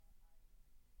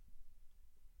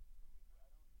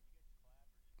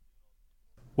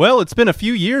Well, it's been a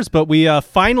few years, but we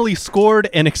finally scored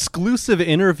an exclusive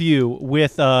interview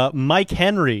with Mike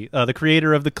Henry, the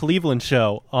creator of The Cleveland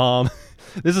Show.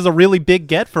 This is a really big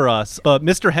get for us.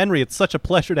 Mr. Henry, it's such a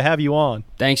pleasure to have you on.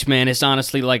 Thanks, man. It's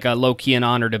honestly like a low-key an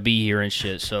honor to be here and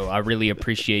shit, so I really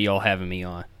appreciate y'all having me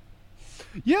on.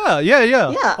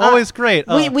 Yeah. Always great.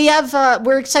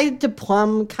 We're excited to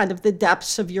plumb kind of the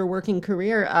depths of your working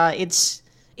career.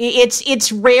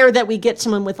 It's rare that we get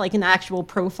someone with like an actual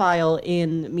profile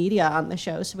in media on the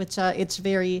show, so it's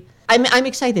very. I'm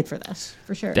excited for this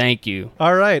for sure. Thank you.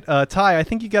 All right, Ty, I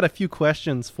think you got a few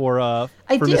questions for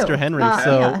Mr. Henry,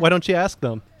 so why don't you ask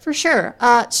them? For sure.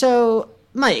 So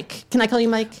Mike, can I call you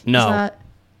Mike? No.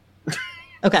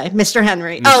 Okay, Mr.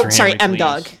 Henry. Sorry, M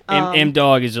Dog. M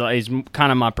Dog is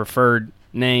kind of my preferred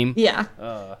name. Yeah.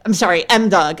 I'm sorry, M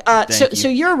Dog. So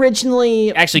you're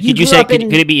originally actually. Could you say could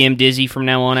it be M Dizzy from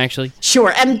now on? Actually.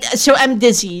 Sure. M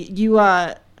Dizzy. You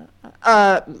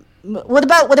What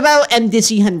about M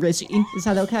Dizzy Henrizzi? Is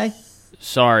that okay?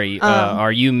 Sorry.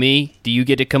 Are you me? Do you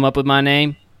get to come up with my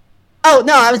name? Oh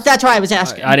no, that's why I was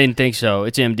asking. I didn't think so.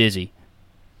 It's M Dizzy.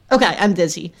 Okay, I'm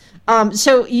Dizzy.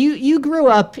 So you grew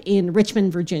up in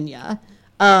Richmond, Virginia,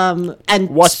 and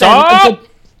what's up?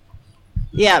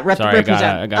 Represent.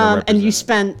 I gotta represent. And you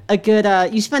spent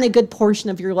a good portion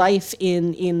of your life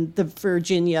in the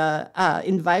Virginia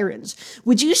environs.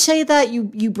 Would you say that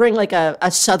you bring like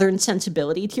a Southern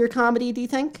sensibility to your comedy? Do you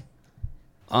think?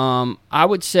 I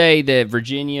would say that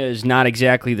Virginia is not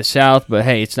exactly the South, but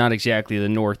hey, it's not exactly the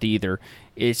North either.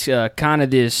 It's kind of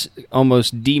this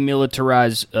almost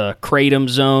demilitarized kratom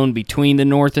zone between the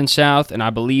North and South, and I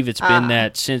believe it's been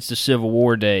that since the Civil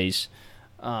War days.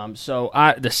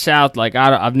 The South,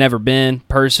 I've never been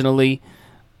personally.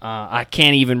 I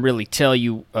can't even really tell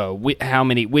you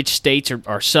which states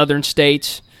are Southern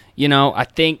states. You know, I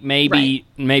think maybe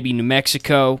New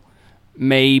Mexico,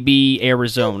 maybe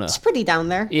Arizona. It's pretty down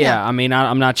there. Yeah. I mean,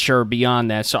 I'm not sure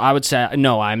beyond that. So I would say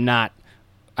no, I'm not.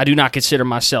 I do not consider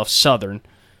myself Southern.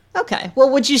 Okay. Well,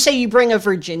 would you say you bring a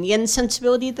Virginian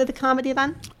sensibility to the comedy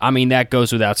then? I mean, that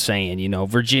goes without saying. You know,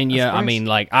 Virginia. I mean,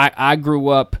 like I grew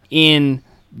up in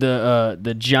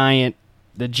the giant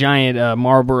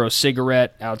Marlboro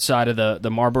cigarette outside of the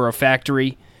Marlboro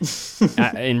factory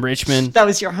in Richmond. That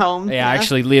was your home. Yeah, I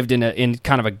actually lived in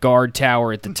kind of a guard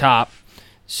tower at the top.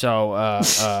 So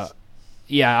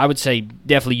I would say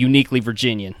definitely uniquely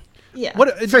Virginian. Yeah,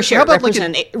 for sure. How about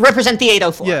represent the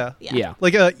 804. Yeah.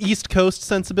 Like a East Coast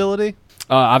sensibility?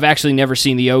 I've actually never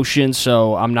seen the ocean,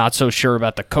 so I'm not so sure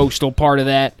about the coastal part of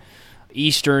that.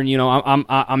 Eastern, you know,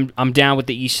 I'm down with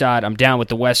the east side. I'm down with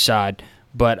the west side.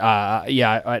 But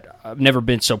I've never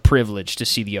been so privileged to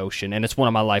see the ocean, and it's one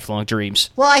of my lifelong dreams.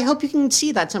 Well, I hope you can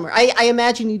see that somewhere. I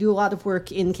imagine you do a lot of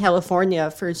work in California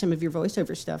for some of your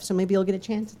voiceover stuff, so maybe you'll get a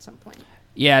chance at some point.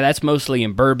 Yeah, that's mostly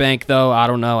in Burbank, though. I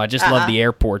don't know. I just love the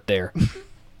airport there.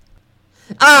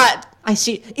 I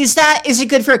see. Is it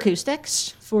good for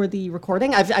acoustics for the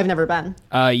recording? I've never been.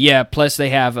 Yeah. Plus,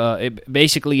 they have they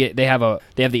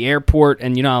have the airport,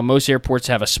 and you know how most airports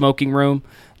have a smoking room.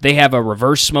 They have a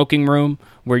reverse smoking room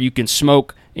where you can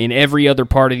smoke in every other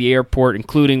part of the airport,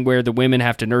 including where the women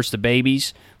have to nurse the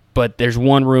babies. But there's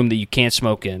one room that you can't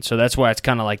smoke in, so that's why it's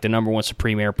kind of like the number one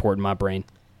supreme airport in my brain.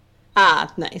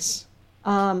 Nice.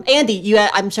 Andy, you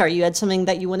had something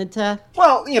that you wanted to...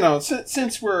 Well, you know,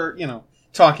 since we're, you know,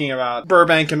 talking about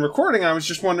Burbank and recording, I was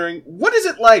just wondering, what is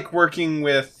it like working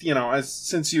with, you know,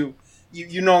 since you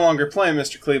no longer play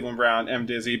Mr. Cleveland Brown, M.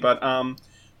 Dizzy, but,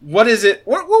 what is it,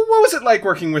 what was it like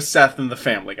working with Seth and the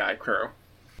Family Guy crew?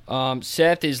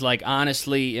 Seth is, like,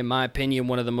 honestly, in my opinion,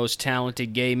 one of the most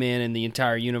talented gay men in the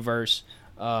entire universe.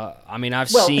 I mean,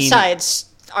 besides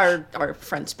our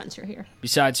friend Spencer here.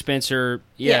 Besides Spencer,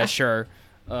 yeah. Sure.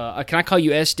 Can I call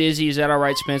you S. Dizzy? Is that all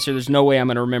right, Spencer? There's no way I'm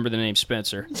going to remember the name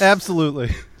Spencer.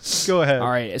 Absolutely. Go ahead. All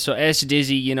right. So S.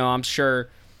 Dizzy, you know, I'm sure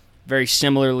very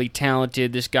similarly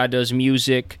talented. This guy does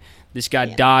music. This guy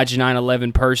dodged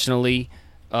 9/11 personally,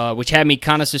 which had me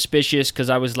kind of suspicious because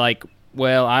I was like,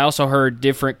 well, I also heard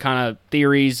different kind of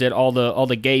theories that all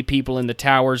the gay people in the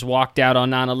towers walked out on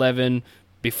 9/11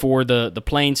 before the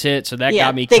planes hit, so that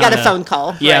got me they got a phone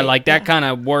call. Yeah, right. like that kind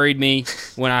of worried me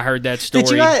when I heard that story.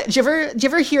 Did you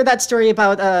ever hear that story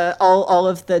about all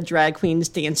of the drag queens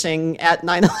dancing at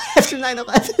after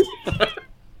 9/11?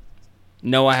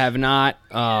 No, I have not.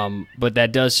 But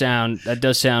that does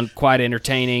sound quite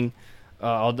entertaining.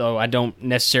 Although I don't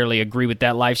necessarily agree with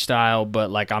that lifestyle,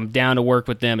 but like I'm down to work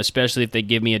with them, especially if they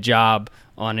give me a job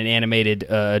on an animated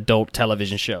adult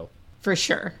television show. For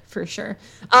sure.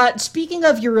 Speaking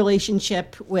of your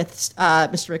relationship with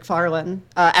Mr. McFarlane,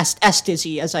 S.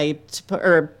 Dizzy, as I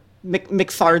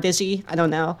McFardizzy. I don't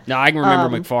know. No, I can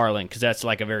remember McFarlane because that's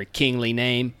like a very kingly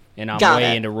name, and I'm Got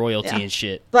way it. into royalty Yeah. and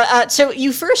shit. But so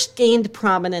you first gained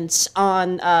prominence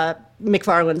on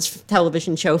McFarlane's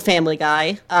television show Family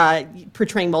Guy,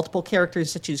 portraying multiple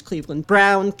characters such as Cleveland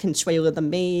Brown, Consuela the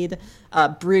Maid,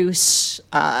 Bruce,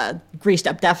 Greased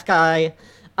Up Deaf Guy.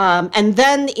 And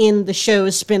then in the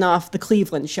show's spin-off, The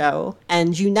Cleveland Show,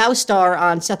 and you now star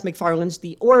on Seth MacFarlane's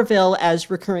The Orville as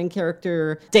recurring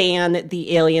character Dan,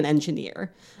 the alien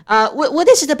engineer. What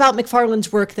is it about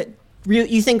MacFarlane's work that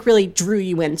you think really drew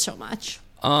you in so much?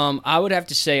 I would have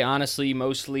to say, honestly,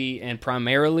 mostly and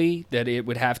primarily, that it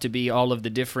would have to be all of the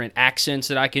different accents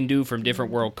that I can do from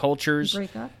different world cultures.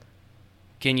 Break up.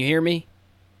 Can you hear me?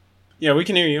 Yeah, we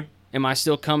can hear you Am I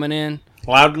still coming in?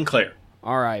 loud and clear.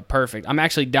 All right, perfect. I'm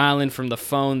actually dialing from the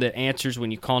phone that answers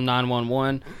when you call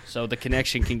 911, so the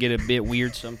connection can get a bit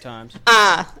weird sometimes.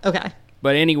 Okay.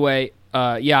 But anyway,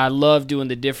 I love doing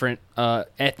the different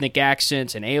ethnic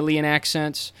accents and alien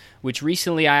accents, which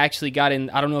recently I actually got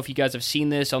in. I don't know if you guys have seen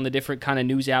this on the different kind of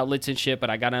news outlets and shit, but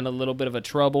I got in a little bit of a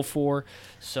trouble for.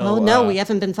 So, Oh, no, we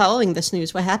haven't been following this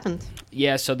news. What happened?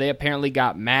 Yeah, so they apparently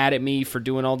got mad at me for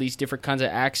doing all these different kinds of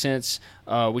accents,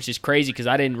 which is crazy because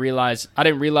I didn't realize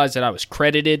that I was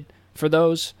credited for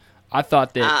those. I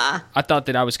thought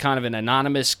that I was kind of an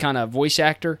anonymous kind of voice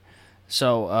actor.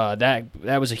 So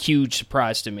that was a huge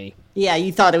surprise to me. Yeah,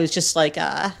 you thought it was just like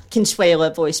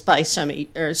Consuela voiced by some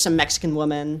Mexican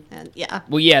woman, and yeah.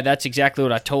 Well, yeah, that's exactly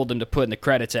what I told them to put in the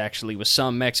credits. Actually, was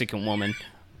some Mexican woman,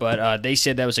 but they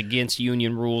said that was against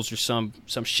union rules or some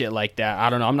shit like that. I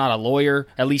don't know. I'm not a lawyer,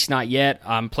 at least not yet.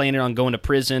 I'm planning on going to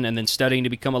prison and then studying to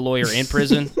become a lawyer in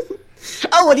prison.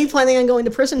 Oh, what are you planning on going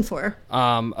to prison for?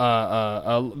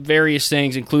 Various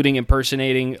things, including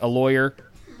impersonating a lawyer.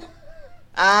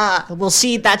 We'll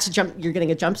see. That's a jump. You're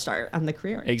getting a jump start on the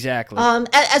career. Exactly.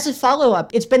 As a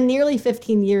follow-up, it's been nearly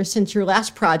 15 years since your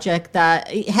last project that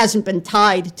hasn't been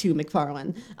tied to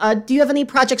MacFarlane. Do you have any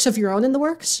projects of your own in the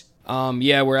works?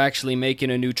 Yeah, we're actually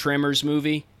making a new Tremors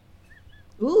movie.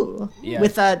 Ooh. Yeah.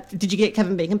 With did you get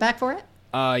Kevin Bacon back for it?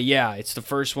 Yeah, it's the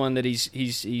first one that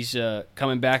he's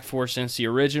coming back for since the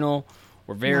original.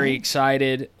 We're very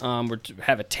excited. We're to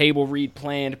have a table read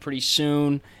planned pretty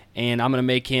soon. And I'm going to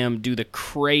make him do the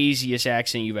craziest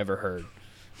accent you've ever heard.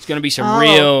 It's going to be some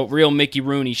real Mickey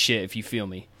Rooney shit, if you feel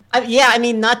me. Yeah, I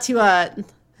mean, not to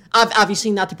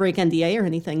obviously not to break NDA or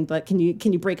anything, but can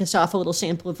you break us off a little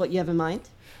sample of what you have in mind?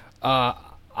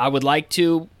 I would like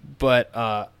to,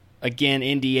 but again,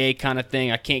 NDA kind of thing.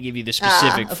 I can't give you the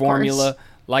specific of formula. course.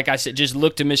 Like I said, just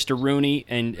look to Mr. Rooney,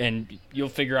 and you'll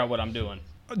figure out what I'm doing.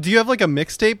 Do you have like a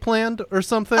mixtape planned or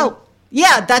something? Oh,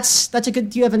 yeah, that's a good.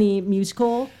 Do you have any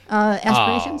musical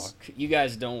aspirations? Oh, you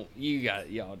guys don't.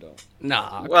 Y'all don't.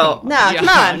 Nah. Well, come on. No, Yeah,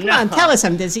 come on, tell us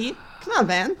I'm dizzy. Come on,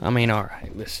 man. I mean, all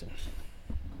right, listen.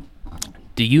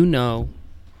 Do you know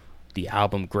the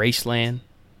album Graceland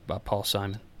by Paul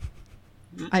Simon?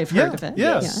 I've heard of it.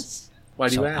 yes. Yes. Why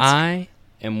do So you ask? I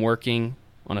am working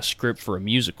on a script for a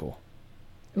musical,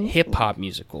 hip hop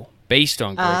musical based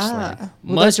on Graceland.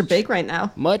 Well, those are big right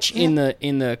now. Much in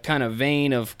the kind of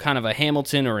vein of kind of a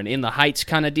Hamilton or an In the Heights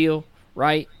kind of deal,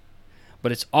 right?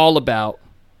 But it's all about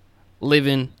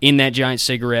living in that giant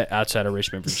cigarette outside of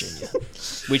Richmond, Virginia.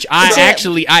 Which I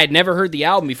had never heard the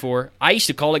album before. I used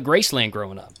to call it Graceland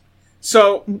growing up.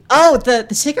 So, Oh, the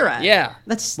cigarette. Yeah.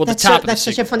 That's Well, the that's top so- of the that's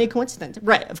such a cigarette. funny coincidence.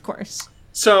 Right, of course.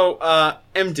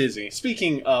 M. Dizzy,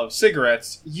 speaking of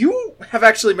cigarettes, you have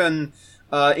actually been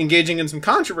engaging in some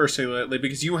controversy lately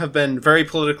because you have been very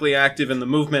politically active in the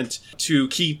movement to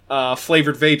keep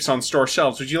flavored vapes on store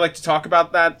shelves. Would you like to talk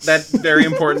about that very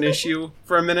important issue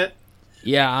for a minute?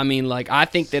 Yeah, I mean, like, I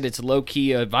think that it's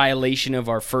low-key a violation of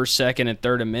our First, Second, and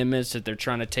Third Amendments that they're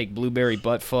trying to take blueberry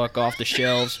butt fuck off the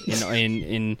shelves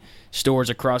in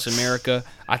stores across America.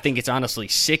 I think it's honestly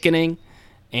sickening,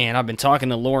 and I've been talking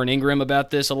to Lauren Ingram about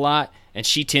this a lot, and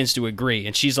she tends to agree.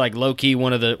 And she's like low-key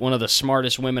one of the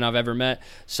smartest women I've ever met.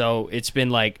 So it's been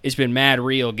mad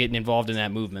real getting involved in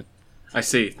that movement. I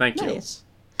see. Thank you. Nice.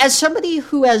 As somebody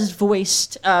who has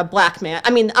voiced a black man,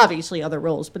 I mean, obviously other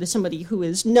roles, but as somebody who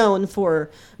is known for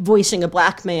voicing a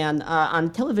black man on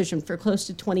television for close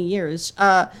to 20 years,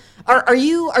 are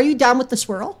you down with the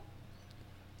swirl?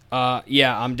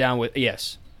 Yeah, I'm down with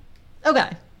yes. Okay.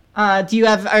 Do you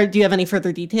have any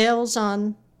further details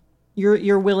on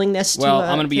your willingness to? Well,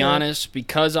 I'm going to be to- honest,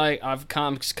 because I've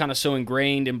kind of so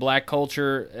ingrained in black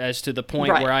culture as to the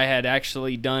point Right. where I had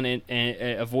actually done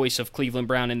a voice of Cleveland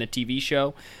Brown in the TV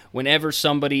show. Whenever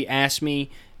somebody asks me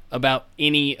about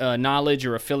any knowledge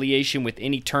or affiliation with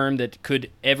any term that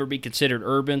could ever be considered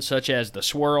urban, such as the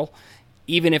swirl,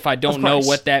 even if I don't Of know course.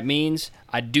 what that means,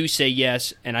 I do say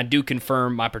yes, and I do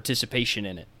confirm my participation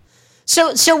in it.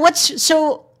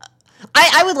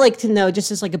 I would like to know,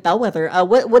 just as like a bellwether,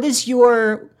 what's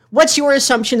your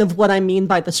assumption of what I mean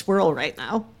by the swirl right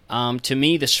now? To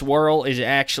me, the swirl is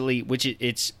actually,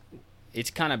 it's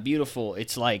kind of beautiful.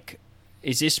 It's like,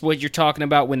 is this what you're talking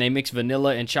about when they mix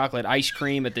vanilla and chocolate ice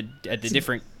cream at the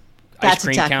different ice That's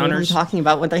cream exactly counters? what I'm talking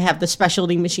about when they have the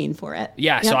specialty machine for it.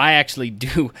 Yeah, so Yep. I actually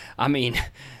do. I mean,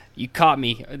 you caught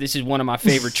me. This is one of my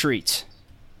favorite treats.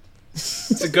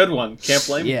 It's a good one. Can't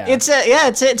blame you. Yeah. It's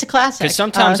a classic. Because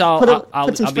sometimes put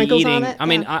I'll some be sprinkles eating. on it. I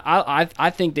mean, yeah. I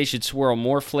think they should swirl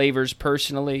more flavors.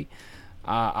 Personally,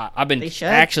 I've been They should.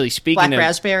 actually Black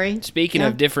raspberry. Speaking Yeah.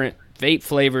 of different vape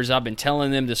flavors, I've been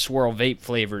telling them to swirl vape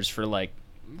flavors for like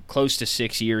close to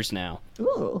 6 years now.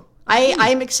 Ooh.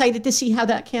 I'm excited to see how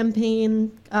that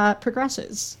campaign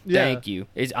progresses. Yeah. Thank you.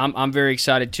 I'm very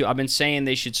excited too. I've been saying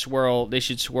they should swirl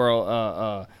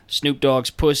Snoop Dogg's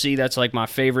pussy. That's like my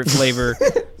favorite flavor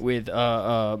with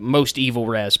most evil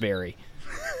raspberry.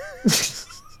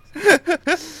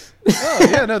 Oh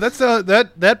yeah, no, that's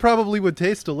that probably would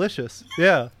taste delicious.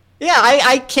 Yeah. Yeah,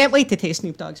 I can't wait to taste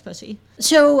Snoop Dogg's pussy.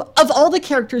 So, of all the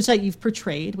characters that you've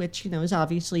portrayed, which is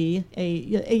obviously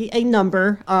a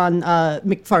number on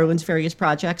McFarlane's various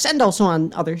projects and also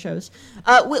on other shows,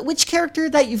 which character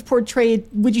that you've portrayed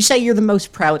would you say you're the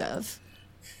most proud of?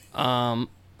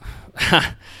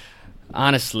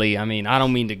 Honestly, I mean, I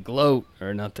don't mean to gloat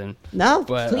or nothing. No,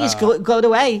 But, please go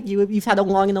away. You've had a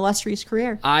long and illustrious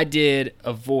career. I did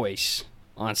a voice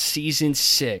on season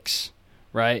 6,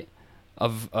 right,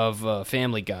 of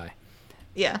Family Guy,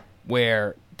 Yeah.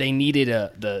 where they needed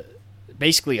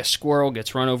basically a squirrel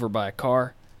gets run over by a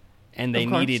car, and they Of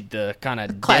course. needed the kind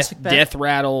of Classic bit. death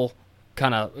rattle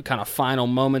kind of final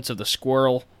moments of the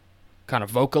squirrel kind of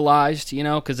vocalized,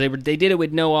 because they did it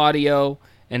with no audio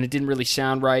and it didn't really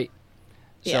sound right.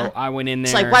 Yeah. So I went in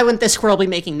there. It's like, why wouldn't this squirrel be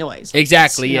making noise?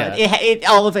 Exactly, It's, yeah.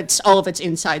 all of its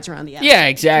insides around the edge. Yeah,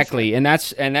 exactly, and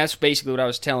that's basically what I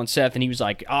was telling Seth, and he was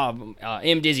like,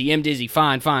 M Dizzy,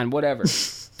 fine, whatever,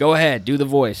 go ahead, do the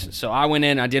voice. So I went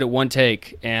in, I did it one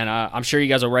take, and I'm sure you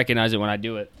guys will recognize it when I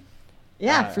do it.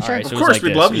 Yeah, for All sure. right, so Of it was course, like we'd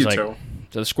this. love It was you like- to.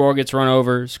 So the squirrel gets run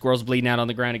over, squirrel's bleeding out on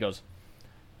the ground, he goes,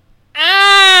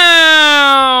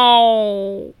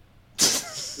 ow!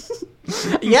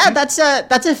 Yeah, that's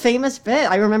a famous bit.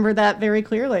 I remember that very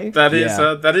clearly. That is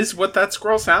Yeah. that is what that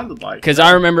squirrel sounded like. Because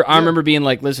I remember being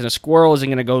like, listen, a squirrel isn't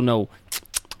gonna go no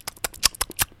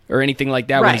or anything like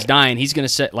that when he's Right. dying. He's gonna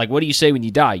say like, what do you say when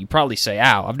you die? You probably say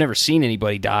ow. I've never seen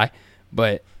anybody die,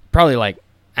 but probably like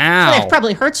ow. It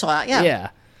probably hurts a lot. Yeah. Yeah.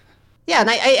 Yeah,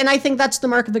 and I think that's the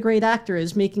mark of a great actor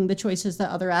is making the choices that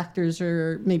other actors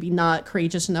are maybe not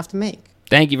courageous enough to make.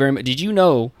 Thank you very much. Did you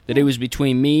know that it was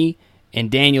between me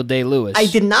and Daniel Day-Lewis? I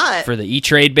did not. For the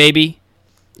E-Trade baby,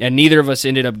 and neither of us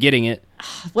ended up getting it.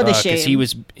 What a shame.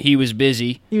 Because he was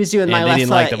busy. He was doing and my they left didn't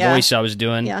foot, like the yeah. voice I was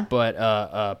doing. Yeah.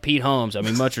 But Pete Holmes, I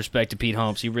mean, much respect to Pete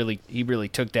Holmes. He really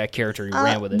took that character and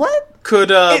ran with it. What?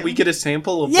 Could we get a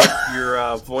sample of Yeah. what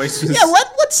your voice was? Yeah,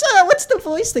 what's the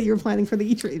voice that you're planning for the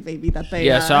E-Trade baby that they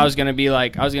Yeah, so I was gonna be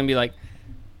like,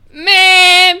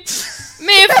 man,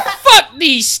 fuck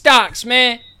these stocks,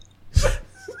 man.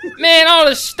 Man, all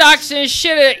the stocks and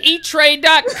shit at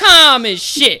eTrade.com and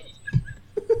shit.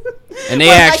 And they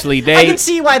I can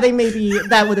see why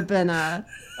that would have been not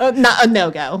a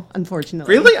no-go,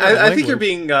 unfortunately. Really? I think language. you're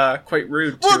being quite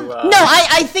rude Well, to. no,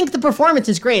 I think the performance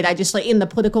is great. I just like in the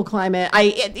political climate,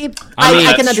 I mean, can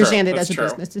That's understand true. it as That's a true.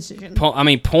 business decision.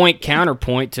 point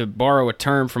counterpoint, to borrow a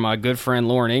term from my good friend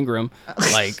Lauren Ingram,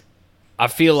 like I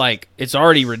feel like it's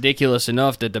already ridiculous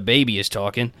enough that the baby is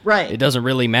talking. Right. It doesn't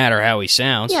really matter how he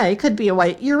sounds. Yeah, it could be a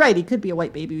white. You're right. He could be a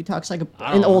white baby who talks like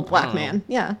I an don't old know. black man.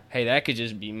 Yeah. Hey, that could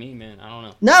just be me, man. I don't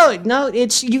know. No,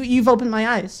 it's you. You've opened my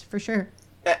eyes for sure.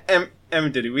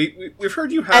 M Diddy, we've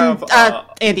heard you And have.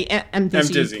 Andy, M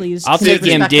Dizzy, Dizzy. please. I'll take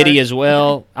respect M Diddy her. as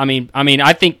well. I mean,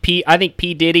 I think P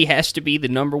Diddy has to be the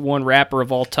 #1 rapper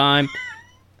of all time.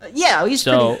 Yeah, he's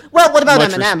So, pretty. Well, what about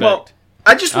much Eminem? respect. well,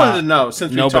 I just wanted to know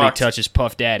since we Nobody talked touches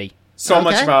Puff Daddy. so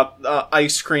much Okay. about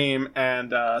ice cream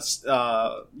and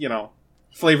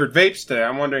flavored vapes today.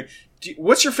 I'm wondering,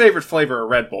 what's your favorite flavor of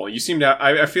Red Bull? You seem to.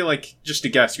 I feel like, just to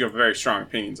guess, you have very strong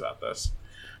opinions about this.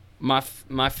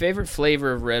 My favorite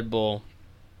flavor of Red Bull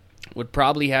would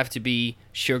probably have to be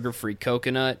sugar-free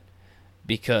coconut,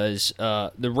 because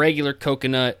the regular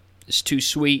coconut is too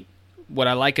sweet. What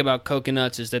I like about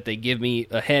coconuts is that they give me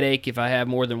a headache if I have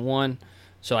more than one.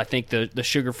 So I think the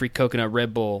sugar-free coconut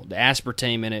Red Bull, the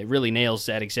aspartame in it, really nails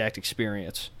that exact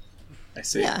experience. I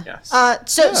see. Yeah. Yes.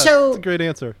 That's a great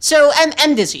answer. So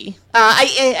and Dizzy.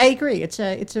 I agree. It's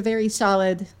a very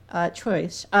solid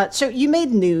choice. So you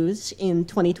made news in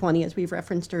 2020, as we've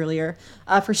referenced earlier,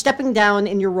 for stepping down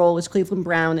in your role as Cleveland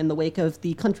Brown in the wake of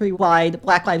the countrywide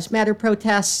Black Lives Matter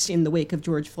protests in the wake of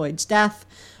George Floyd's death,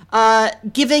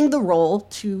 giving the role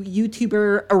to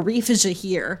YouTuber Arif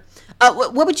Zahir.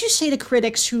 What would you say to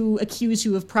critics who accuse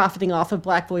you of profiting off of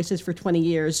Black voices for 20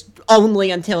 years only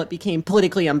until it became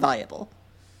politically unviable?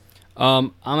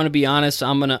 I'm gonna be honest.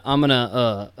 I'm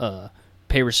gonna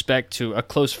pay respect to a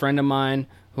close friend of mine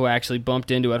who I actually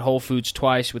bumped into at Whole Foods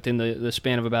twice within the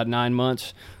span of about 9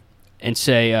 months, and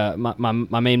say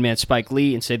my main man Spike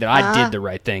Lee, and say that I did the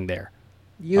right thing there.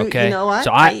 You know what?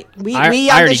 So we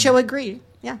on the show agree.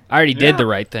 Yeah. I already did the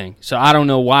right thing, so I don't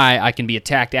know why I can be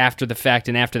attacked after the fact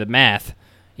and after the math.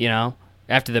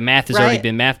 After the math has already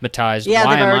been mathematized,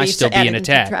 why am I still being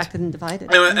attacked? Subtracted and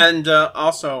divided. And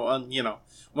also,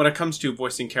 when it comes to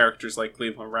voicing characters like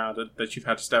Cleveland Brown that you've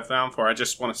had to step down for, I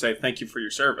just want to say thank you for your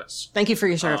service. Thank you for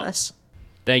your service.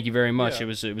 Thank you very much. Yeah.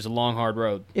 It was a long, hard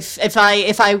road. If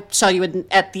I saw you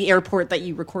at the airport that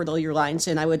you record all your lines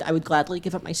in, I would gladly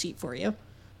give up my seat for you.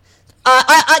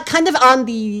 I kind of on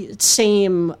the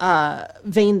same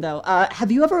vein, though.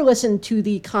 Have you ever listened to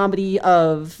the comedy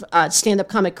of stand-up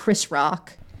comic Chris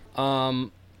Rock?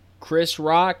 Chris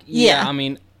Rock? Yeah. I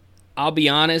mean, I'll be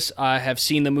honest. I have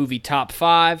seen the movie Top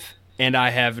 5, and I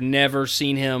have never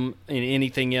seen him in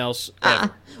anything else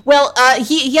ever. Well,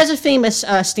 he has a famous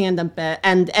stand-up bit,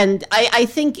 and I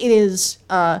think it is...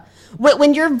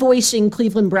 when you're voicing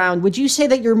Cleveland Brown, would you say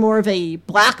that you're more of a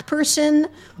black person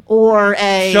or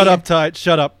a... Shut up, Ty.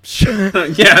 Shut up.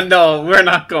 Yeah, no, we're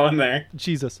not going there.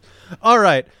 Jesus. All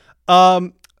right.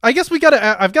 I guess I've got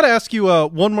to ask you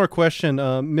one more question,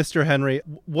 Mr. Henry.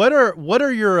 What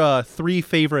are your 3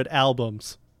 favorite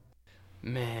albums?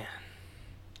 Man,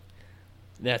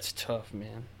 that's tough,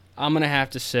 man. I'm going to have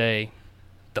to say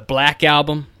the Black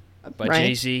Album by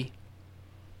Jay-Z.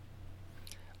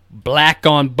 Black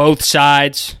on Both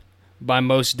Sides by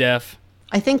Mos Def.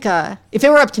 I think if it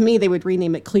were up to me, they would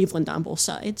rename it Cleveland on Both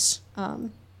Sides.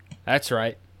 That's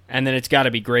right. And then it's got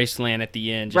to be Graceland at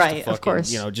the end. Right, of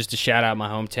course. Just to shout out my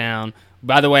hometown.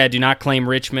 By the way, I do not claim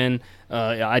Richmond.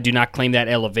 I do not claim that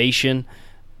elevation.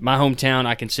 My hometown,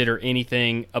 I consider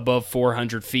anything above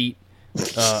 400 feet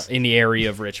in the area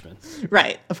of Richmond.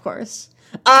 Right, of course.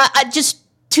 Just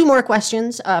 2 more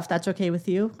questions, if that's okay with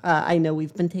you. I know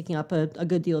we've been taking up a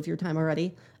good deal of your time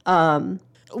already.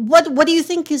 What do you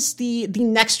think is the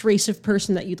next race of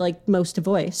person that you'd like most to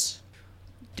voice?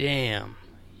 Damn.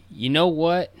 You know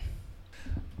what?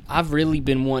 I've really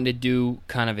been wanting to do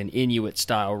kind of an Inuit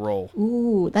style role.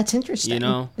 Ooh, that's interesting.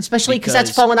 Especially because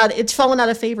it's fallen out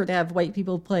of favor to have white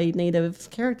people play native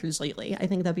characters lately. I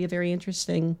think that'd be a very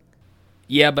interesting.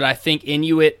 Yeah, but I think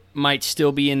Inuit might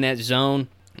still be in that zone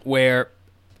where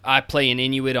I play an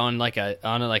Inuit on like a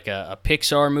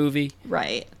Pixar movie.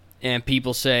 Right. And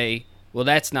people say, "Well,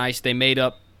 that's nice. They made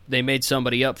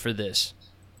somebody up for this.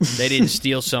 They didn't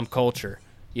steal some culture."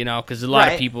 Because a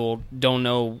lot of people don't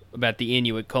know about the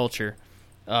Inuit culture.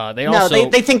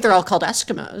 They think they're all called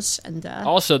Eskimos, and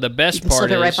also the best part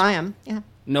is right by them. Yeah,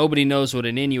 nobody knows what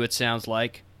an Inuit sounds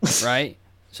like, right?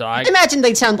 So I imagine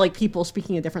they'd sound like people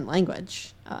speaking a different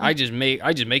language. I just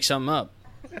make something up.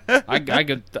 I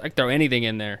could throw anything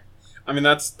in there. I mean,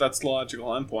 that's the logical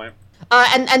endpoint.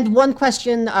 And one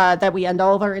question that we end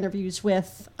all of our interviews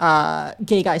with: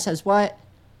 gay guy says what?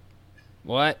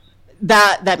 What?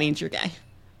 That means you're gay.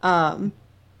 I'm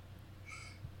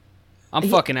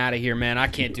fucking out of here, man. I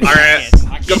can't do all that.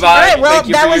 Right. Goodbye. All right, well,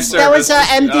 that was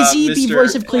M. Dizzy, the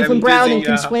voice of Cleveland Brown and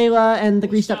Consuela and the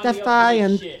Greased Up Deaf Guy,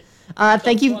 and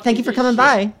thank you for coming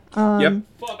by. Yep.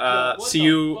 See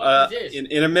you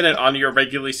in a minute on your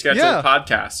regularly scheduled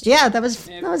podcast. Yeah, that was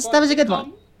a good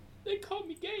one. They called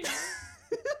me gay.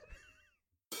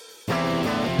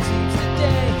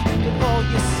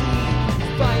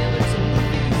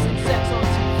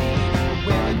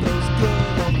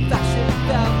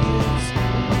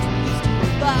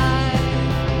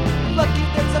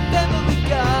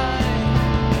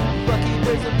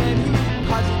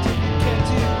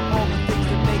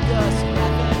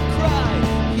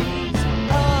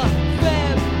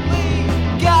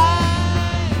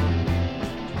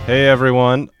 Hey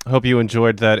everyone, hope you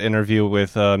enjoyed that interview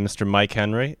with Mr. Mike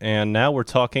Henry, and now we're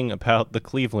talking about the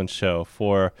Cleveland show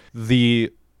for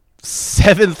the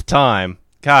 7th time.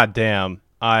 God damn,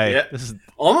 this is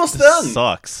almost done.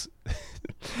 Sucks.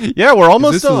 Yeah, we're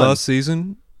almost done. Is this the last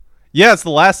season? Yeah, it's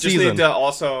the last season. Need to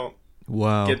also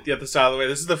Wow. get this out of the way.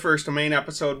 This is the first main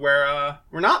episode where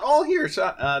we're not all here.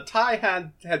 So, Ty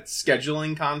had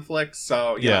scheduling conflicts,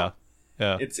 so you know,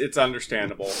 it's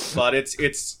understandable. But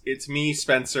it's me,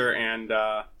 Spencer, and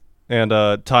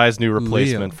Ty's new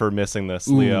replacement Leo. for missing this,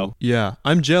 Ooh, Leo. Yeah,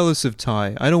 I'm jealous of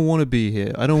Ty. I don't want to be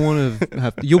here. I don't want to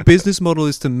have. Your business model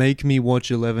is to make me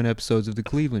watch 11 episodes of the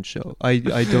Cleveland Show. I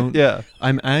don't. Yeah.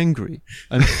 I'm angry.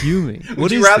 I'm fuming.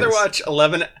 would you rather watch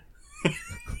 11?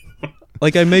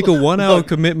 Like, I make a 1 hour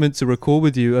commitment to record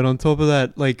with you, and on top of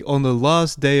that, like, on the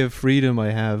last day of freedom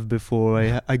I have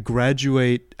before I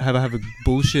graduate, have a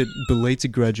bullshit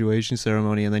belated graduation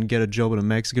ceremony, and then get a job at a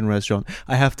Mexican restaurant,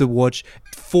 I have to watch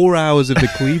 4 hours of the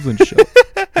Cleveland Show.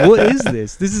 What is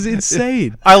this? This is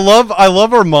insane. I love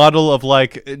our model of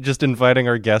like just inviting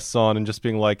our guests on and just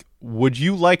being like, "Would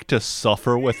you like to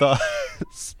suffer with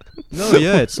us?" No,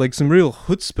 yeah, it's like some real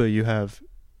chutzpah you have.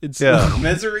 It's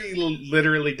Misery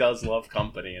literally does love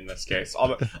company in this case.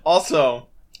 Also,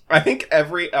 I think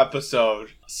every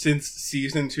episode since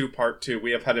season 2, part 2,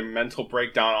 we have had a mental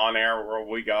breakdown on air where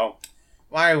we go,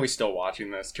 why are we still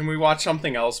watching this? Can we watch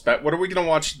something else? What are we going to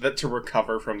watch to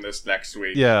recover from this next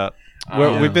week? Yeah.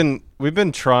 Well, we've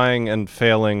been trying and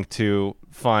failing to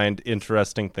find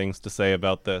interesting things to say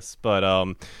about this, but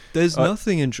there's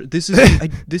nothing this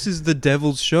is the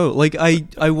devil's show. Like I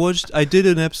did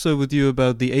an episode with you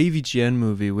about the AVGN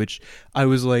movie, which I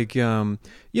was like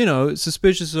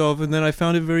suspicious of, and then I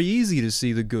found it very easy to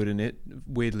see the good in it,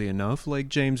 weirdly enough. Like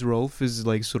James Rolfe is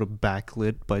like sort of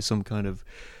backlit by some kind of,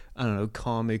 I don't know,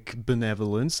 karmic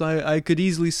benevolence. I could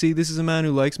easily see this is a man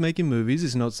who likes making movies.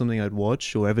 It's not something I'd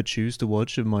watch or ever choose to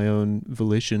watch of my own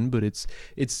volition, but it's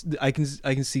I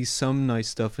can see some nice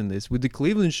stuff in this. With the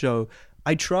Cleveland Show,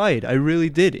 I tried. I really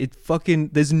did.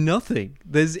 There's nothing.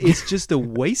 It's just a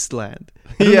wasteland.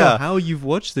 I don't know how you've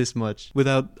watched this much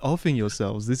without offing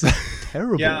yourselves. This is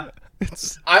terrible. Yeah.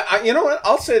 I you know what?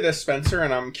 I'll say this, Spencer,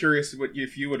 and I'm curious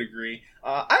if you would agree.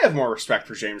 I have more respect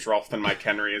for James Rolfe than Mike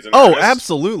Henry as an artist.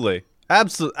 Absolutely.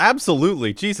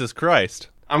 Absolutely. Jesus Christ.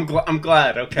 I'm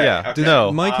glad. Okay. Yeah. Okay.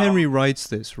 No. Mike Henry writes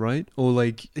this, right? Or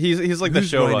like he's like the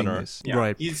showrunner. Yeah.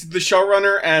 Right. He's the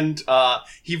showrunner, and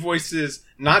he voices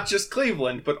not just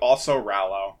Cleveland but also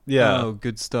Rallo. Yeah. Oh,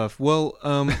 good stuff. Well,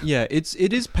 yeah,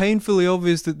 it is painfully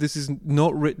obvious that this is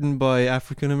not written by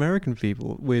African American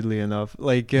people. Weirdly enough,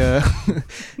 like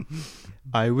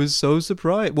I was so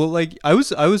surprised. Well, like I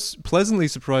was pleasantly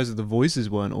surprised that the voices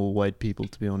weren't all white people,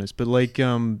 to be honest. But like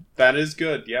that is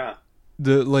good. Yeah.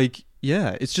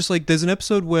 It's just like there's an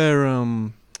episode where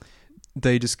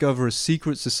they discover a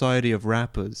secret society of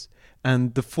rappers,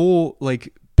 and the 4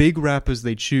 like big rappers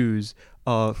they choose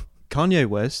are Kanye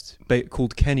West,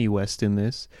 called Kenny West in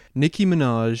this, Nicki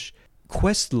Minaj,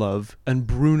 Questlove, and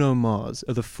Bruno Mars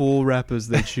are the 4 rappers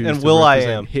they choose. And to Will I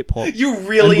represent Am. hip hop. You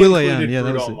really included Yeah,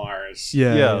 Bruno Mars.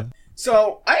 Yeah.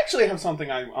 So I actually have something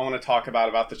I want to talk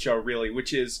about the show, really,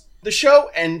 which is the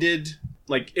show ended.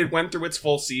 Like, it went through its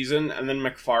full season, and then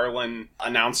McFarlane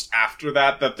announced after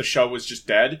that the show was just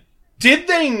dead. Did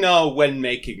they know when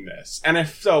making this? And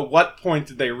if so, what point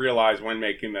did they realize when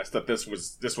making this that this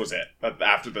was it? That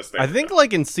after this, I think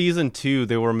like in season 2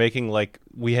 they were making like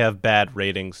we have bad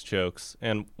ratings jokes,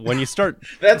 and when you start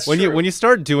when you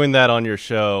start doing that on your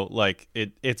show, like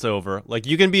it's over. Like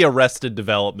you can be Arrested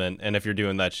Development, and if you're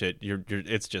doing that shit, you're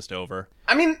it's just over.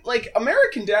 I mean, like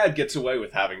American Dad gets away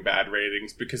with having bad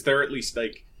ratings because they're at least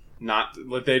like not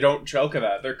like they don't joke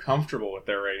about it. They're comfortable with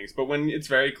their ratings. But when it's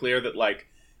very clear that like.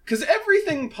 Because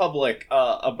everything public,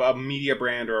 a media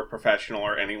brand or a professional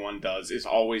or anyone does is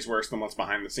always worse than what's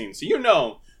behind the scenes.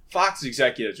 So Fox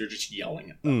executives are just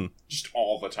yelling at them just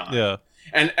all the time. Yeah.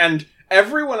 And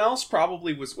everyone else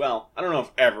probably was, well, I don't know if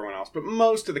everyone else, but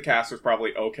most of the cast was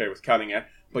probably okay with cutting it.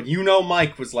 But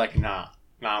Mike was like, nah,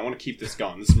 I want to keep this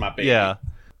going. This is my baby. Yeah.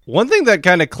 One thing that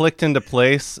kind of clicked into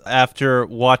place after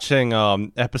watching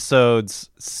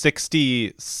episodes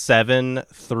 67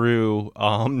 through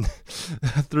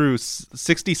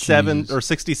 67 or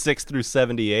 66 through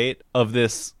 78 of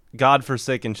this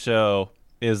godforsaken show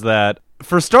is that,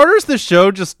 for starters, the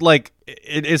show just like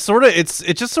it just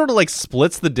sort of like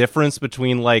splits the difference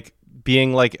between like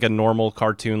being like a normal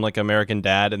cartoon like American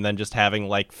Dad and then just having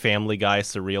like Family Guy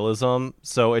surrealism.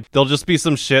 So there'll just be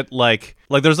some shit like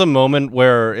there's a moment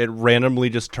where it randomly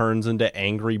just turns into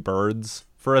Angry Birds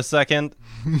for a second,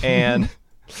 and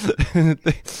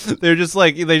they're just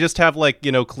like they just have like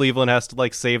Cleveland has to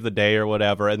like save the day or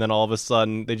whatever, and then all of a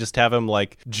sudden they just have him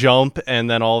like jump, and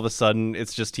then all of a sudden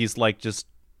it's just he's like just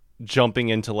jumping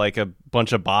into like a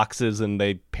bunch of boxes, and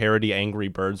they parody Angry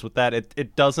Birds with that.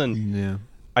 It doesn't. Yeah.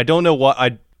 I don't know what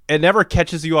it never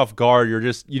catches you off guard.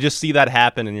 You just see that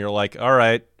happen, and you're like, all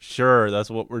right, sure, that's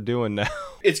what we're doing now.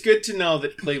 It's good to know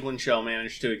that Cleveland Show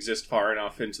managed to exist far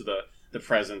enough into the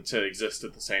present to exist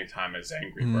at the same time as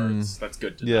Angry Birds. That's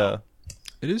good to know.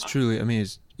 It is truly. I mean,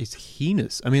 it's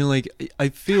heinous. I mean, like I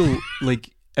feel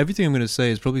like everything I'm going to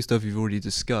say is probably stuff you've already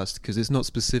discussed because it's not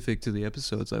specific to the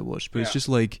episodes I watched. But it's just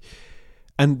like,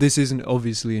 and this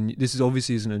obviously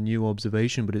isn't a new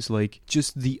observation, but it's like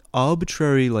just the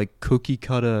arbitrary like cookie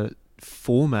cutter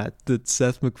format that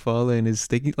Seth MacFarlane is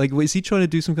sticking. Like, is he trying to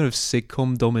do some kind of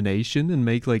sitcom domination and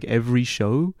make like every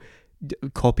show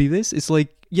copy this? It's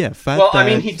like, Fat Dad. I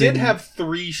mean, he did have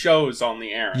 3 shows on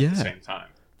the air at the same time.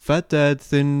 Fat Dad,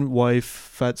 Thin Wife,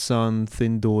 Fat Son,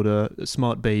 Thin Daughter,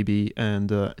 Smart Baby,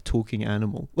 and Talking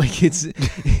Animal. Like, it's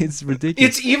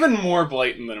ridiculous. It's even more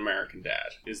blatant than American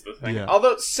Dad, is the thing. Yeah.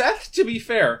 Although Seth, to be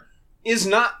fair, is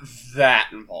not that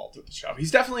involved with the show.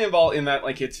 He's definitely involved in that,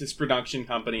 like, it's his production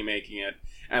company making it,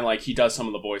 and, like, he does some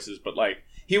of the voices, but, like,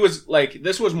 he was, like,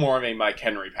 this was more of a Mike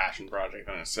Henry passion project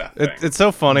than a Seth thing. It's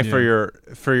so funny for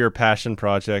your passion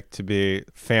project to be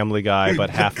Family Guy, but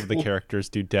half of the characters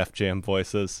do Def Jam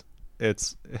voices.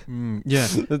 It's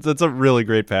a really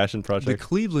great passion project. The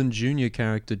Cleveland Jr.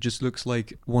 character just looks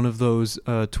like one of those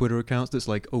Twitter accounts that's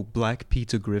like, oh, Black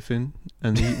Peter Griffin,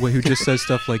 and who just says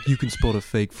stuff like, you can spot a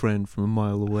fake friend from a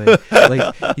mile away.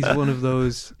 Like, he's one of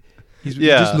those. He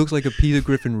just looks like a Peter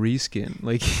Griffin reskin.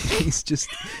 Like, he's just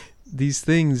these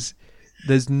things.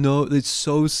 It's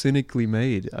so cynically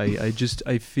made. I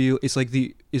feel it's like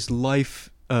it's life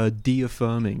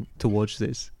de-affirming to watch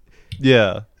this.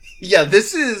 Yeah. Yeah,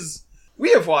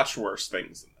 we have watched worse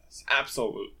things than this.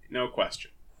 Absolutely. No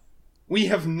question. We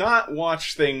have not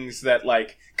watched things that,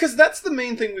 like, because that's the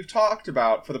main thing we've talked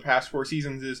about for the past 4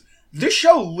 seasons is this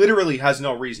show literally has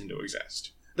no reason to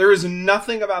exist. There is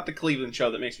nothing about the Cleveland Show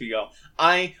that makes me go,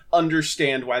 I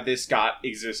understand why this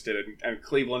existed, and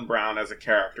Cleveland Brown as a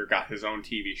character got his own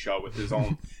TV show with his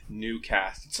own new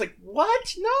cast. It's like,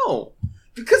 what? No.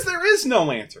 Because there is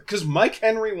no answer. Because Mike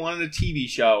Henry wanted a TV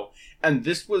show, and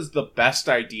this was the best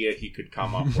idea he could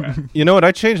come up with. You know what?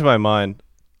 I changed my mind.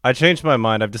 I've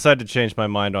decided to change my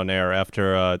mind on air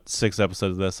after 6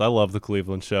 episodes of this. I love the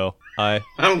Cleveland Show.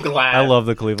 I'm glad. I love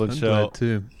the Cleveland Show. Glad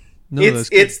too. No,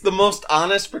 it's the most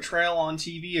honest portrayal on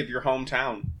TV of your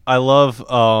hometown. I love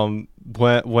when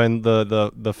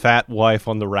the fat wife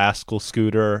on the rascal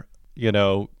scooter,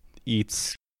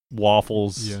 eats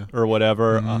waffles or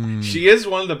whatever. She is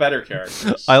one of the better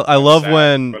characters. I love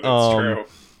when true.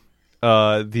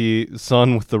 The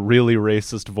son with the really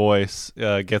racist voice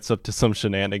gets up to some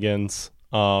shenanigans.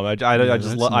 I love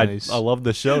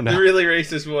the show now. The really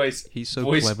racist voice. He's so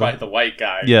voiced clever. by the white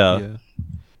guy. Yeah.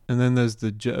 And then there's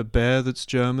the bear that's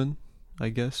German, I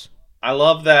guess. I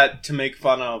love that to make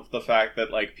fun of the fact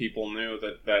that like people knew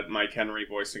that Mike Henry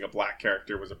voicing a black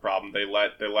character was a problem. They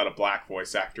let a black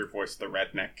voice actor voice the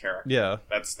redneck character. Yeah,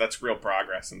 that's real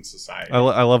progress in society.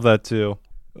 I love that too.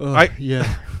 Love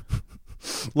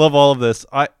all of this.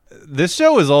 This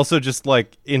show is also just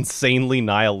like insanely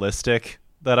nihilistic.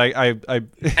 That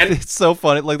and it's so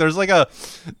funny. Like there's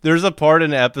a part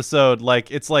in an episode like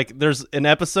it's like there's an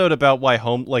episode about why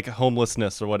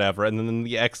homelessness or whatever, and then in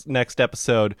the next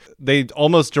episode they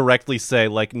almost directly say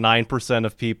like 9%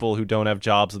 of people who don't have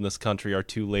jobs in this country are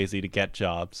too lazy to get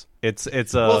jobs.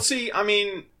 Well, see, I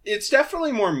mean, it's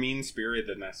definitely more mean-spirited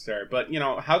than necessary, but,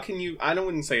 how can you... I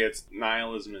wouldn't say it's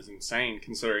nihilism is insane,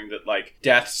 considering that, like,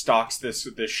 death stalks this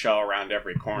show around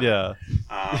every corner. Yeah.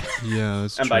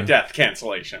 That's and true. by death,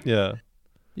 cancellation. Yeah.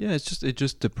 Yeah, it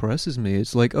just depresses me.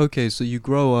 It's like, okay, so you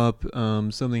grow up,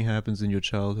 something happens in your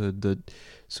childhood that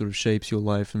sort of shapes your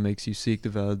life and makes you seek the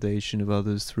validation of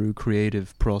others through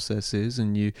creative processes,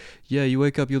 and you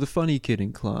wake up, you're the funny kid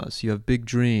in class, you have big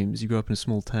dreams, you grow up in a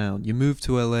small town, you move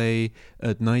to LA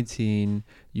at 19,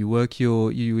 you work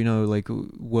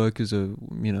work as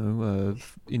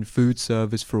in food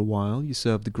service for a while, you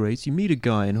serve the greats, you meet a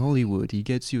guy in Hollywood, he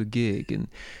gets you a gig, and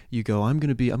you go, I'm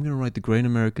going to write the great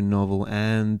American novel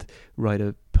and write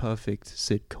a perfect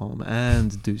sitcom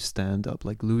and do stand-up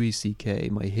like Louis C.K.,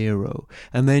 my hero.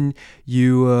 And then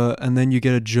you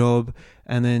get a job,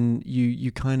 and then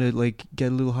you kind of like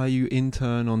get a little high, you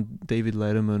intern on David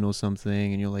Letterman or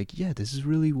something, and you're like, yeah, this is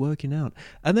really working out.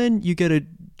 And then you get a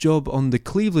job on the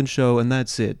Cleveland Show, and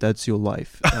that's it. That's your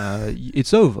life.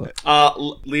 It's over.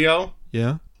 Leo?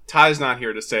 Yeah? Ty's not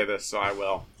here to say this, so I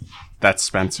will. That's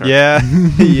Spencer. Yeah.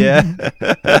 Yeah.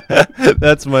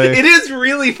 That's my... It is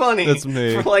really funny. That's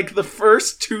me. For like the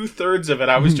first 2/3 of it,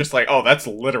 I was just like, oh, that's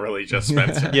literally just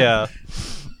Spencer. Yeah.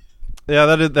 Yeah,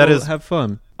 that is. Have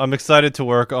fun. I'm excited to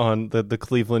work on the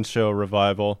Cleveland Show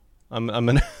revival. I'm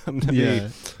gonna Yeah.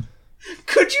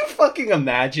 Could you fucking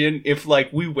imagine if,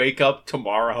 like, we wake up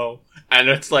tomorrow and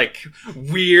it's like,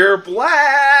 we're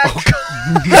black?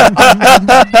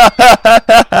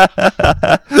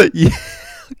 Yeah.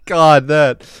 God,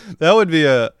 that would be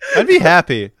I'd be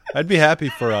happy. I'd be happy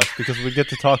for us because we get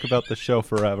to talk about the show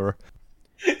forever.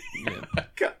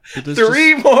 God. But there's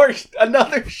Three more,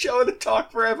 another show to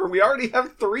talk forever. We already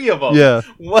have 3 of them. Yeah.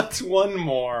 What's one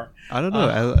more? I don't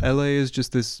know. LA is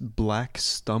just this black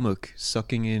stomach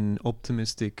sucking in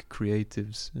optimistic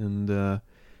creatives and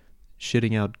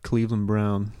shitting out Cleveland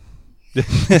Brown.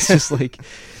 It's just like,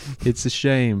 it's a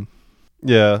shame.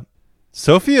 Yeah.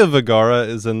 Sofia Vergara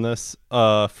is in this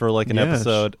for like an Yeah,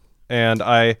 episode, and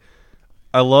I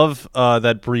love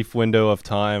that brief window of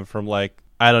time from like,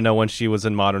 I don't know, when she was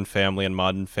in Modern Family and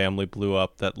Modern Family blew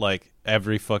up, that like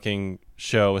every fucking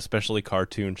show, especially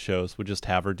cartoon shows, would just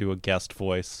have her do a guest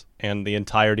voice, and the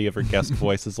entirety of her guest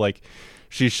voice is like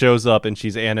she shows up and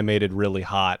she's animated really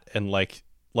hot, and like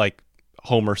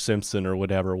Homer Simpson or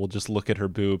whatever will just look at her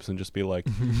boobs and just be like,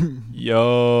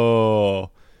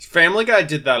 yo. Family Guy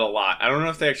did that a lot. I don't know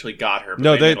if they actually got her, but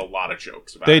No, they made a lot of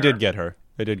jokes about her. They did get her.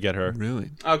 They did get her.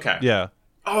 Really? Okay. Yeah.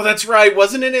 Oh, that's right.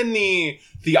 Wasn't it in the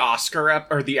Oscar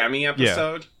or the Emmy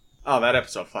episode? Oh, that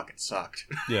episode fucking sucked.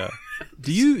 Yeah.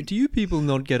 Do you people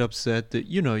not get upset that,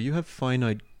 you know, you have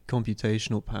finite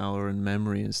computational power and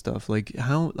memory and stuff? Like,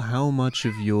 how much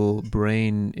of your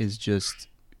brain is just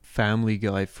Family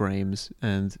Guy frames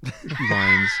and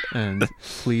lines and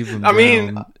Cleveland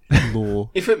Brown lore?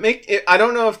 If I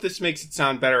don't know if this makes it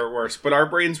sound better or worse, but our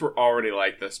brains were already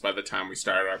like this by the time we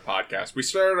started our podcast. We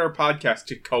started our podcast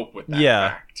to cope with that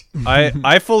fact.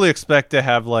 I fully expect to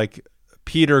have like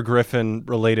Peter Griffin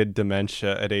related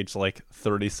dementia at age like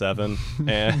 37,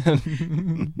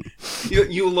 and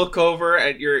you look over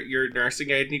at your nursing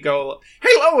aide and you go, "Hey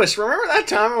Lois, remember that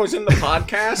time I was in the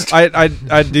podcast?"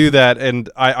 I'd do that, and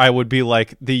I would be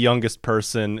like the youngest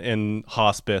person in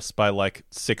hospice by like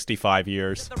 65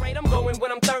 years. The rate I'm going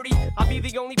when I'm 30, I'll be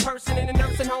the only person in a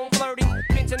nursing home flirting.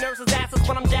 Pinching nurses' asses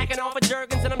when I'm jacking off of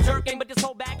Jergens and I'm jerking, but this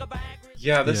whole bag of Viagra.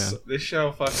 Yeah, this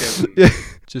show fucking.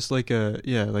 Just like a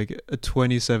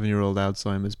 27-year-old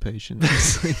Alzheimer's patient.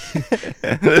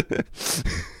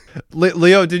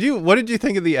 Leo, what did you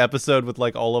think of the episode with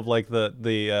like all of like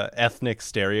the ethnic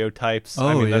stereotypes? Oh,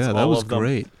 I mean, that's yeah, all that was of them.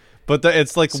 great. But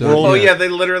it's like So- world. Oh yeah, they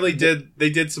literally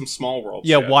did some Small World.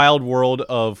 Yeah, shit. Wild World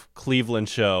of Cleveland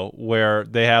show where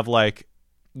they have like,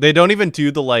 they don't even do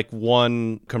the like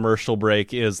one commercial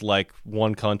break is like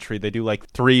one country. They do like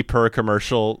 3 per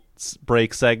commercial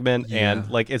break segment, Yeah. and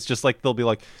like it's just like they'll be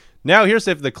like, now here's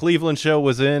if the Cleveland show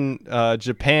was in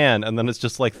Japan, and then it's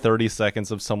just like 30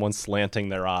 seconds of someone slanting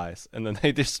their eyes, and then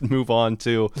they just move on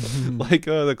to like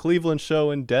the Cleveland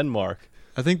show in Denmark.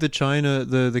 I think the China,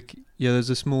 there's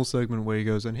a small segment where he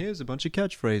goes, and here's a bunch of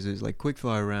catchphrases, like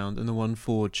quickfire round, and the one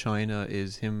for China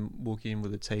is him walking in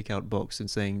with a takeout box and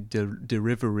saying,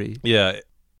 delivery. Yeah.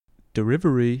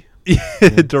 Delivery.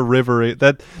 Delivery.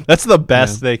 That's the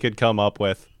best they could come up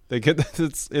with. They could.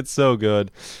 It's so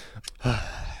good.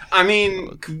 I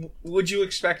mean, would you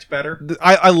expect better?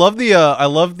 I love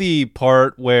the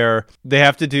part where they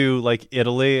have to do like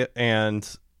Italy, and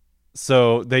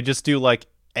so they just do like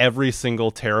every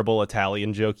single terrible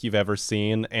Italian joke you've ever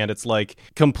seen, and it's like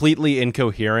completely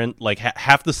incoherent. Like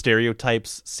half the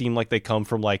stereotypes seem like they come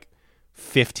from like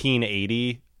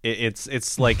 1580.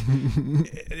 It's like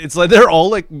it's like they're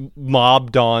all like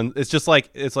mob dons. It's just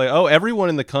like oh, everyone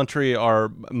in the country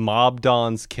are mob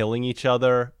dons killing each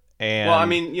other. And Well, I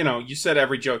mean, you said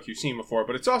every joke you've seen before,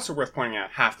 but it's also worth pointing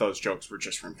out half those jokes were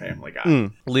just from Family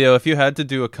Guy. Leo, if you had to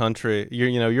do a country,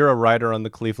 you're a writer on the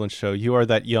Cleveland show. You are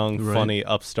that young, funny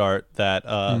upstart that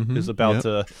is about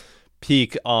to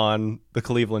peak on the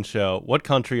Cleveland show. What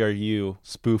country are you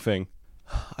spoofing?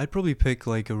 I'd probably pick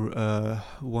like a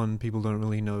one people don't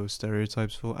really know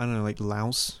stereotypes for. I don't know, like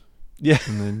Laos. Yeah.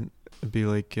 And then it'd be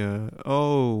like, and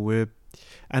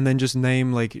then just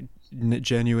name like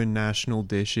genuine national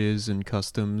dishes and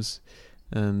customs.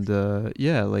 And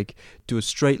like do a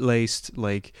straight-laced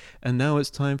like, and now it's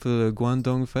time for the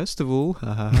Guangdong Festival,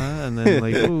 and then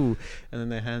like and then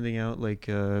they're handing out like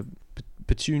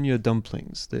petunia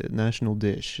dumplings, the national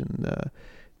dish, and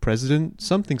President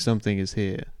something is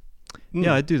here.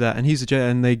 Yeah, I'd do that, and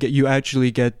and you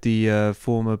actually get the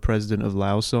former president of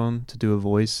Laos on to do a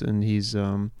voice, and he's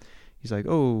like,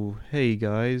 oh hey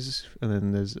guys, and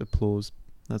then there's applause.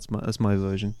 That's my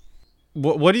version.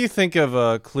 What do you think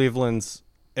of Cleveland's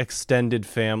extended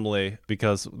family?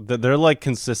 Because they're like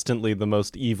consistently the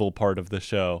most evil part of the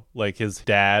show. Like his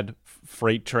dad,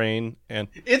 Freight Train, and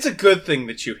It's a good thing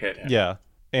that you hit him. yeah,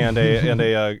 and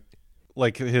a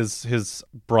like his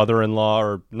brother-in-law,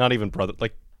 or not even brother,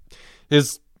 like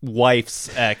his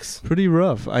wife's ex. Pretty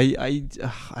rough. I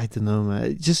don't know,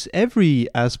 man. Just every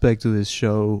aspect of this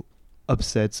show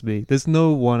upsets me. There's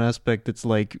no one aspect that's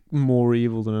like more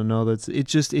evil than another.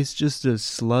 It's just a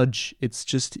sludge. It's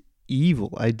just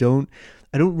evil. I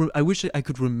wish I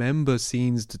could remember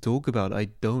scenes to talk about. I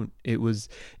don't. It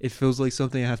feels like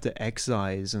something I have to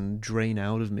excise and drain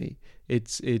out of me.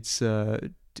 It's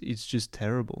just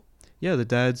terrible. Yeah, the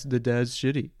dad's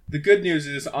shitty. The good news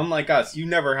is, unlike us, you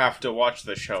never have to watch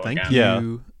the show Thank again. you.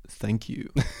 Yeah. Thank you.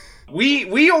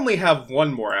 We only have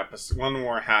one more episode, one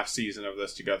more half season of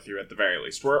this to go through at the very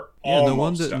least. We're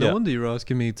almost done. No wonder you're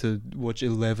asking me to watch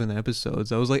 11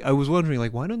 episodes. I was wondering,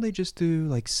 like, why don't they just do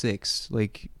like 6?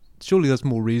 Like, surely that's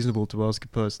more reasonable to ask a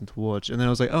person to watch. And then I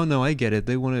was like, oh no, I get it.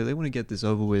 They want to get this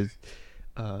over with.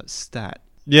 Stat.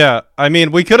 Yeah, I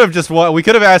mean, we could have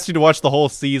asked you to watch the whole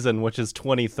season, which is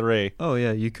 23. Oh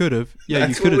yeah, you could have. Yeah, That's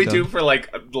you could what have we done. do for like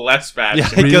less bad Yeah,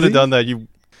 shit. I could Really? have done that.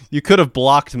 You could have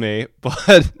blocked me,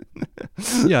 but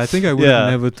Yeah, I think I would Yeah.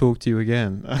 have never talked to you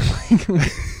again.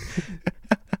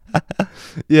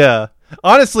 yeah.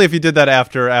 Honestly, if you did that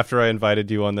after I invited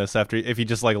you on this, if you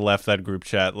just like left that group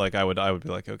chat, like I would be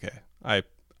like, okay,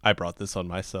 I brought this on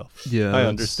myself. Yeah, I that's-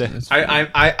 understand. that's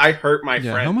I hurt my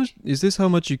Yeah, friend. how much is this? How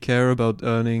much you care about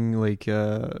earning like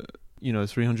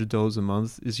 $300 a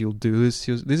month? Is you'll do this?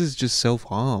 This is just self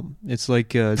harm. It's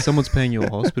like someone's paying your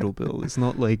hospital bill. It's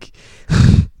not like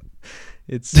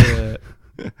it's.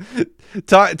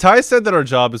 Ty said that our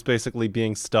job is basically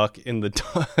being stuck in the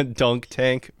dunk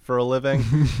tank for a living.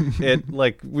 It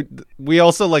like we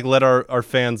also like let our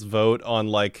fans vote on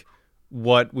like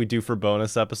what we do for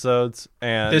bonus episodes,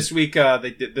 and This week,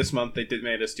 this month they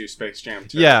made us do Space Jam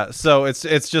 2. yeah, so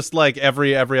it's just like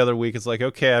every other week it's like,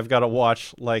 okay, I've got to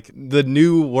watch like the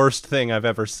new worst thing I've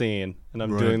ever seen, and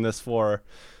I'm Right. doing this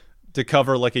to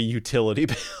cover like a utility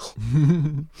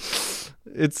bill.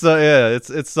 It's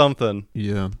something.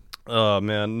 Yeah. Oh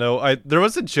man, no. There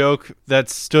was a joke that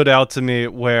stood out to me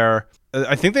where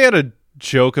I think they had a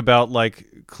joke about like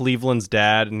Cleveland's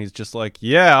dad, and he's just like,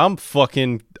 yeah, I'm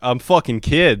fucking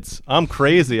kids. I'm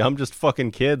crazy. I'm just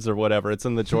fucking kids or whatever. It's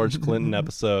in the George Clinton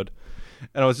episode.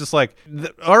 And I was just like,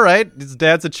 all right, his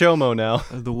dad's a chomo now.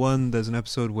 There's an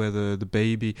episode where the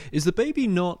baby is the baby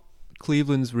not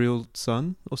Cleveland's real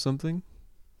son or something.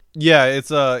 Yeah, it's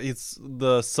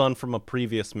the son from a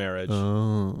previous marriage.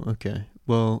 Oh, okay.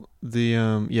 Well, so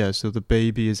the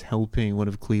baby is helping one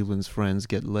of Cleveland's friends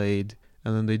get laid,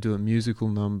 and then they do a musical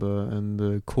number, and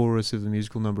the chorus of the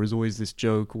musical number is always this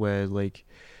joke where like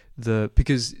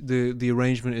because the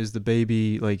arrangement is the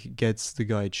baby like gets the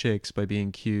guy chicks by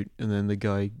being cute, and then the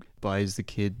guy buys the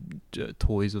kid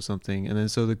toys or something, and then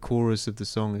so the chorus of the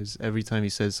song is every time he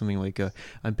says something like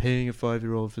I'm paying a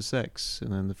 5-year-old for sex,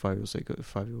 and then the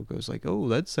 5-year-old goes like, oh,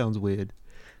 that sounds weird,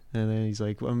 and then he's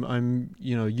like, I'm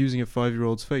using a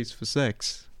 5-year-old's face for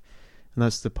sex. And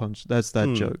that's the punch. That's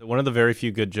that joke. One of the very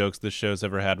few good jokes this show's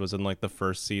ever had was in like the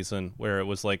first season, where it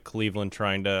was like Cleveland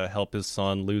trying to help his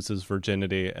son lose his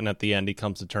virginity, and at the end he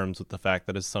comes to terms with the fact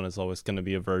that his son is always going to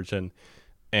be a virgin.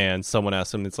 And someone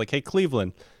asks him, it's like, hey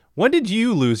Cleveland, when did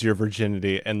you lose your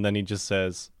virginity? And then he just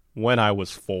says, when I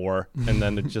was 4. And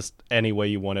then it just Any Way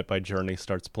You Want It by Journey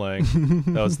starts playing.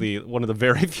 That was one of the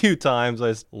very few times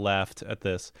I just laughed at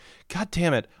this. God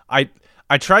damn it.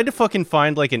 I tried to fucking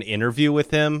find like an interview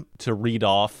with him to read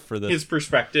off for this. His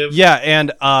perspective. Yeah,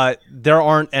 and there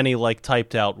aren't any like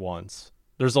typed out ones.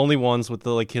 There's only ones with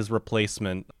his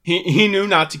replacement. He knew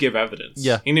not to give evidence.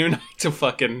 Yeah. He knew not to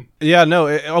fucking... Yeah, no.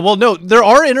 No, there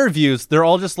are interviews. They're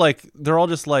all just like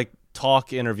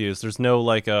talk interviews. There's no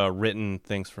like written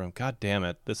things from. God damn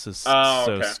it. This is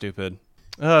so stupid.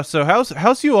 So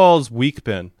how's you all's week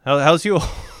been? How's you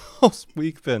all's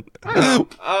week been?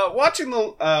 Watching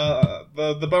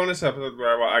the bonus episode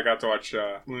where I got to watch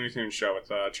Looney Tunes show with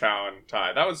Chow and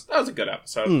Ty. That was a good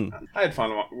episode. I had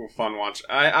fun watch.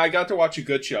 I got to watch a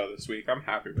good show this week. I'm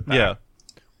happy with that. Yeah.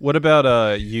 What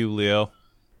about you, Leo?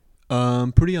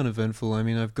 Pretty uneventful. I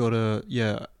mean, I've got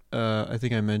I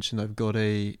think I mentioned I've got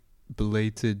a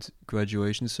belated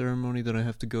graduation ceremony that I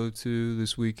have to go to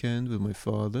this weekend with my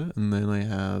father, and then I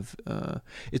have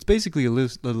it's basically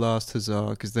the last huzzah,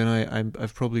 because then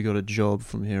I've probably got a job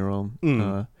from here on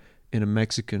in a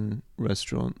Mexican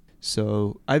restaurant.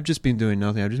 So I've just been doing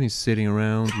nothing. I've just been sitting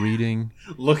around reading,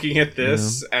 looking at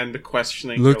this and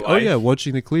questioning your life. Oh yeah,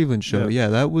 watching the Cleveland show. Yeah,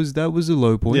 that was a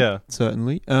low point. Yeah.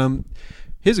 Certainly.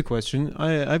 Here's a question.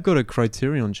 I've got a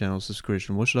Criterion Channel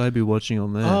subscription. What should I be watching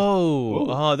on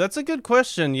there? That's a good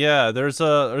question. Yeah, there's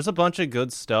a bunch of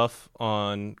good stuff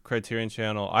on Criterion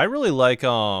Channel. I really like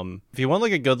if you want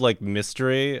like a good like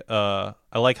mystery, I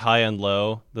like High and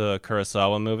Low, the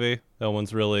Kurosawa movie. That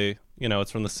one's really,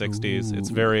 it's from the 60s. It's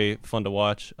very fun to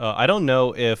watch. I don't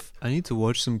know if I need to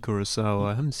watch some Kurosawa.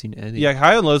 I haven't seen any. Yeah,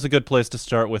 High and Low is a good place to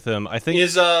start with him. I think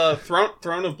Is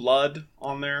Throne of Blood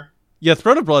on there? Yeah,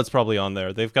 Throne of Blood's probably on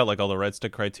there. They've got like all the rights to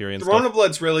Criterion Throne stuff. of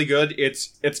Blood's really good.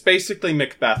 It's basically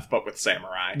Macbeth but with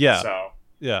samurai. Yeah. So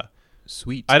Yeah.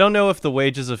 Sweet. I don't know if The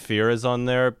Wages of Fear is on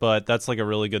there, but that's like a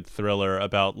really good thriller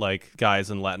about like guys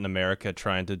in Latin America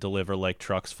trying to deliver like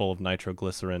trucks full of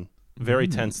nitroglycerin. Very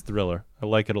tense thriller. I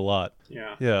like it a lot.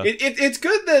 yeah. Yeah. It's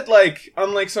good that like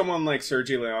unlike someone like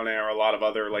Sergio Leone or a lot of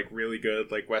other like really good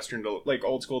like Western like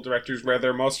old school directors where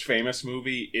their most famous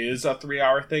movie is a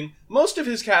 3-hour thing, most of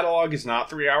his catalog is not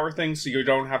 3-hour things, so you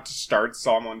don't have to start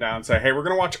someone down and say, hey, we're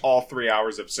gonna watch all 3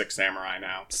 hours of Six Samurai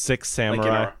now. Six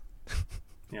Samurai.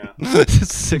 Yeah.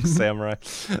 Six Samurai.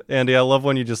 Andy, I love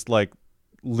when you just like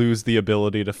lose the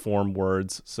ability to form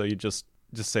words, so you just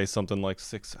say something like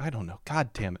six. I don't know.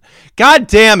 God damn it. God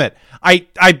damn it.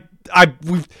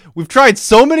 We've tried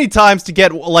so many times to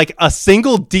get like a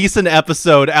single decent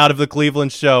episode out of the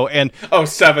Cleveland show, and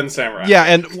Seven Samurai. yeah,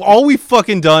 and all we've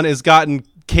fucking done is gotten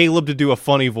Caleb to do a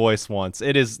funny voice once.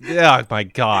 It is, oh my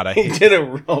God. He did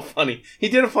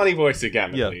a funny voice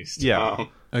again, Yeah, at least. yeah.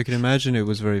 I can imagine it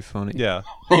was very funny. Yeah.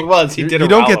 He was. He did You a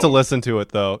don't get to Rollo. listen to it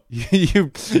though.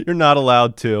 You're not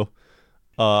allowed to.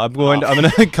 I'm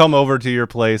gonna come over to your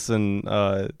place and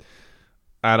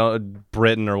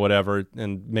Britain or whatever,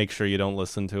 and make sure you don't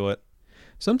listen to it.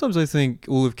 Sometimes I think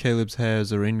all of Caleb's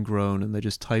hairs are ingrown and they're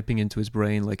just typing into his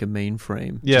brain like a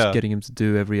mainframe. Yeah. Just getting him to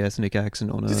do every ethnic accent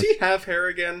on Does Earth. he have hair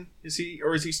again? Is he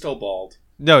still bald?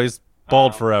 No, he's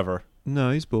bald forever.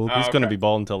 No, he's bald. He's going to okay. be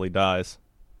bald until he dies.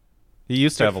 He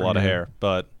used to Good have a for lot of him. hair,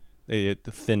 but it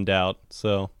thinned out.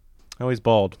 So now he's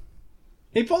bald.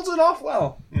 He pulls it off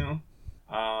well,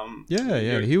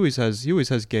 Yeah. He always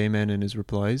has gay men in his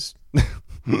replies.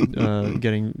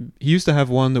 He used to have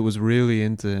one that was really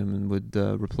into him and would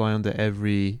reply under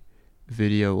every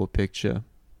video or picture.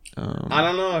 I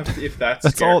don't know if that's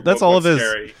That's scary. all. That's all of What's his.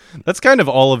 scary? That's kind of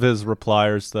all of his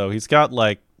repliers, though. He's got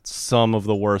like some of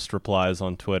the worst replies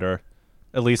on Twitter.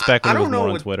 At least back when I he was don't know more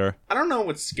on what- Twitter. I don't know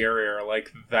what's scarier,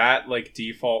 like that, like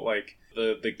default, like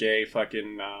the gay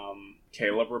fucking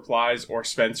Caleb replies, or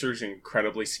Spencer's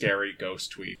incredibly scary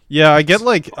ghost tweet. Yeah, I get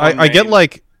like On I get main.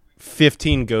 like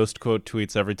 15 ghost quote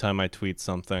tweets every time I tweet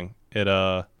something. It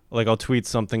like I'll tweet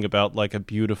something about like a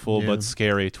beautiful Yeah. but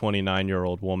scary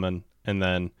 29-year-old woman, and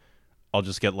then I'll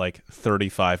just get like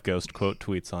 35 ghost quote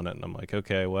tweets on it, and I'm like,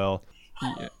 okay, well,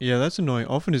 Yeah, that's annoying.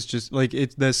 Often it's just like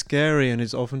they're scary, and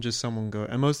it's often just someone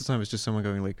and most of the time it's just someone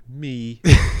going like, "Me,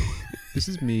 this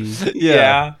is me."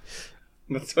 yeah.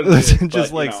 That's what it is,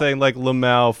 just but, like saying like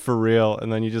Lamau for real,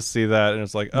 and then you just see that, and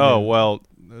it's like, oh well,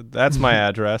 that's my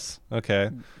address. Okay,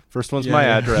 first one's Yeah, my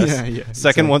yeah. address. Yeah,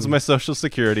 Second one's exactly. my social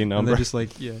security And number. they're just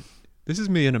like, "Yeah, this is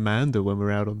me and Amanda when we're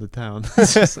out on the town."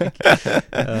 It's just like,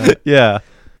 Yeah.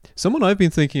 someone I've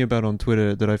been thinking about on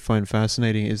Twitter that I find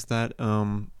fascinating is that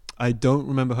I don't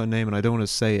remember her name and I don't want to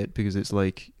say it because it's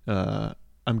like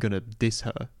I'm gonna diss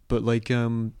her. But like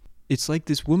it's like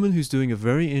this woman who's doing a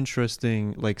very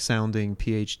interesting like sounding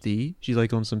PhD. She's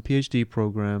like on some PhD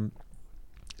program.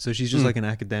 So she's just like an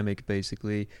academic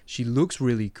basically. She looks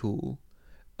really cool.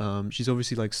 She's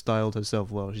obviously like styled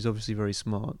herself well. She's obviously very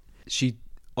smart. She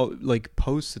like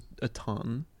posts a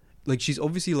ton. Like she's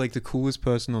obviously like the coolest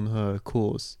person on her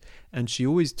course, and she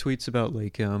always tweets about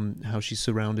like how she's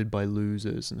surrounded by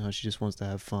losers and how she just wants to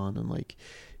have fun, and like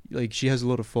she has a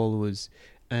lot of followers,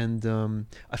 and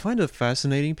I find her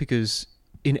fascinating because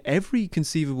in every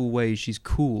conceivable way she's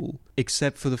cool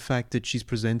except for the fact that she's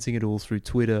presenting it all through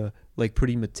Twitter like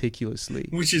pretty meticulously.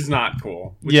 which is not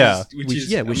cool. Which Yeah. is, which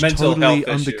is which mental totally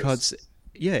health issues. undercuts.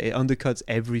 Yeah, it undercuts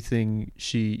everything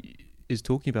she is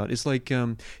talking about. It's like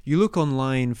you look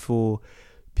online for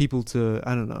people to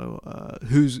I don't know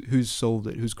who's solved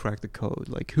it, who's cracked the code,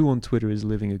 like who on Twitter is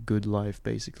living a good life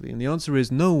basically, and the answer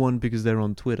is no one because they're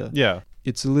on Twitter. Yeah.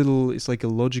 It's like a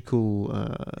logical.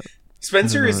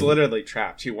 Spencer is know. literally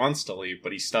trapped. He wants to leave,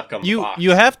 but he's stuck on the box.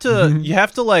 You have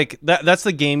to like that's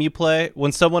the game you play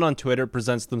when someone on Twitter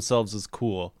presents themselves as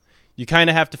cool. You kind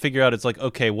of have to figure out, it's like,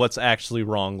 okay, what's actually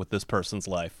wrong with this person's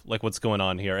life? Like, what's going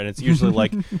on here? And it's usually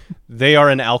like they are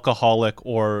an alcoholic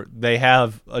or they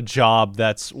have a job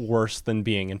that's worse than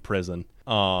being in prison.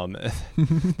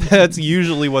 That's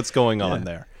usually what's going on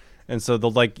there. And so the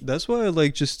like, That's why I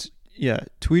like just Yeah,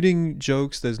 tweeting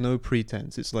jokes, there's no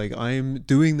pretense. It's like, I'm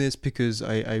doing this because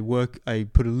I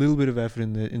put a little bit of effort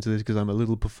into this because I'm a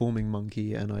little performing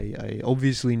monkey, and I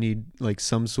obviously need like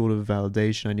some sort of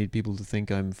validation. I need people to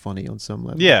think I'm funny on some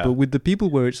level. Yeah. But with the people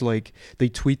where it's like they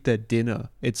tweet their dinner,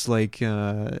 it's like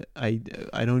I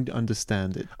don't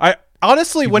understand it. I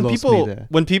honestly, You've when lost me there.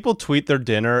 people tweet their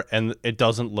dinner and it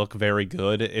doesn't look very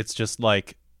good, it's just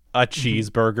like a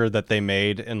cheeseburger that they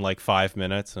made in like 5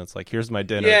 minutes, and it's like, here's my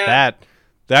dinner. Yeah.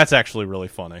 That's actually really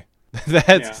funny.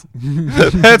 That's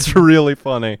that's really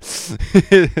funny.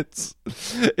 It's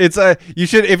you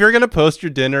should, if you're gonna post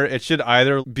your dinner, it should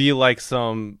either be like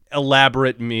some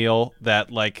elaborate meal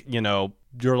that, like, you know,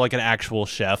 you're like an actual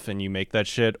chef and you make that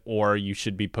shit, or you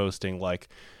should be posting like,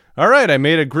 all right, I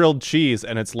made a grilled cheese,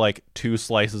 and it's like 2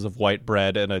 slices of white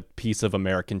bread and a piece of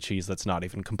American cheese that's not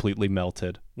even completely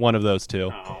melted. One of those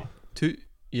two. Oh. Two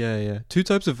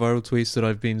types of viral tweets that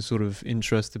I've been sort of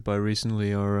interested by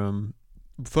recently are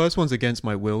first one's against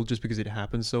my will, just because it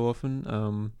happens so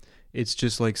often. It's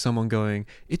just like someone going,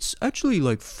 it's actually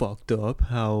like fucked up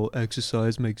how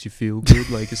exercise makes you feel good.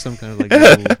 Like it's some kind of like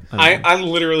little, I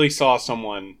literally saw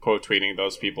someone quote tweeting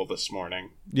those people this morning.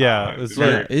 Yeah, it's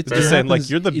like, it just saying like,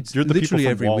 happens- you're the it's people from literally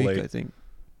every Wall-E. week, I think.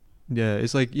 Yeah,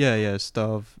 it's like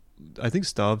Starve. I think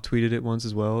Starve tweeted it once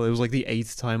as well. It was like the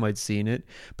 8th time I'd seen it,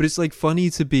 but it's like funny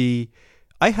to be.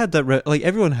 I had that like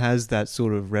everyone has that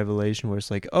sort of revelation where it's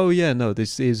like, oh yeah, no,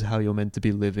 this is how you're meant to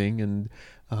be living, and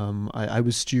I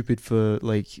was stupid for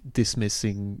like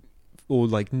dismissing or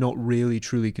like not really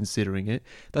truly considering it.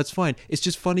 That's fine. It's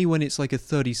just funny when it's like a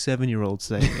 37-year-old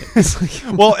saying it. It's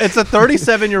like, Well, it's a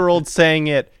 37-year-old saying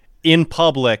it in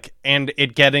public and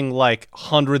it getting like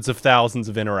hundreds of thousands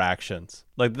of interactions.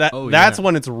 Like that. Oh, That's yeah.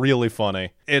 when it's really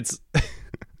funny. It's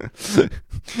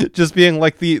just being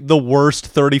like the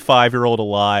worst 35-year-old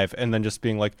alive, and then just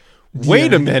being like,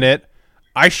 wait Yeah. a minute,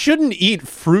 I shouldn't eat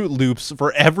Fruit Loops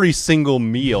for every single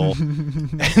meal.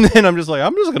 And then I'm just like,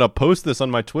 I'm just gonna post this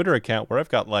on my Twitter account where I've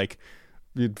got like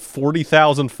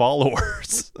 40,000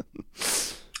 followers.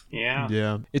 Yeah.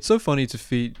 yeah, it's so funny to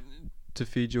feed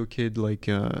your kid like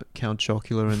Count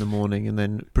Chocula in the morning and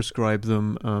then prescribe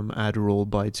them Adderall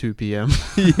by 2 p.m.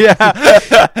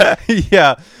 Yeah.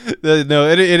 Yeah. No,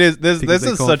 it is. This Because they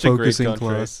is can't such a great focus in country.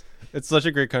 class. It's such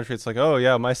a great country. It's like, oh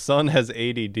yeah, my son has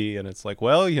ADD, and it's like,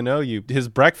 well, you know, his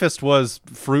breakfast was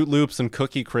Fruit Loops and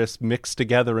Cookie Crisp mixed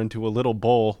together into a little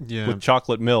bowl Yeah. with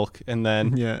chocolate milk, and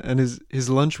then Yeah, and his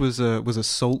lunch was a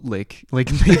salt lick. Like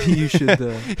maybe you should.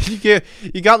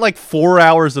 you got like 4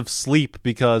 hours of sleep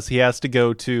because he has to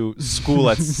go to school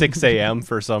at 6 a.m.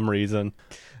 for some reason.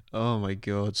 Oh my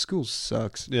god, school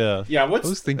sucks. Yeah. Yeah, I was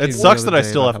what's thinking. It sucks the that I other day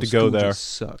still about have to how go school there. just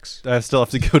sucks. I still have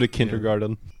to go to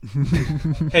kindergarten.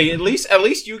 hey, at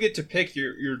least you get to pick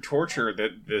your torture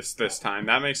this time.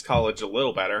 That makes college a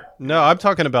little better. No, I'm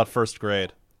talking about first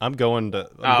grade. I'm going to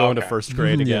okay. first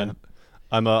grade Yeah. again.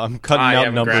 I'm cutting I out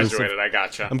haven't numbers. graduated, I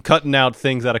gotcha. I'm cutting out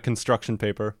things out of construction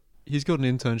paper. He's got an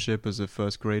internship as a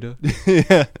first grader.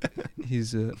 Yeah.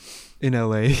 He's in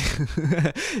LA.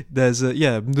 There's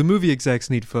the movie execs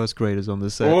need first graders on the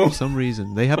set Oh. for some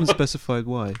reason. They haven't specified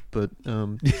why, but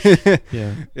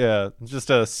yeah. Yeah, just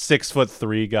a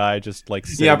 6'3" guy, just like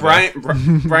sitting Yeah,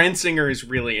 there. Brian Singer is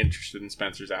really interested in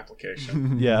Spencer's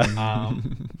application. Yeah,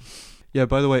 Yeah,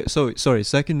 by the way, sorry,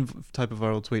 second type of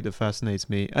viral tweet that fascinates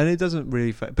me, and it doesn't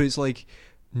really, but it's like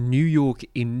New York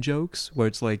in jokes, where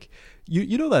it's like,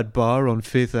 you know that bar on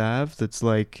Fifth Ave that's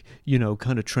like, you know,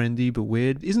 kind of trendy but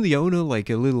weird? Isn't the owner like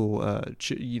a little,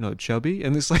 chubby?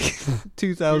 And it's like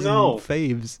 2,000 No.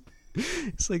 faves.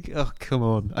 It's like, oh, come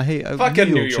on. I hate Fucking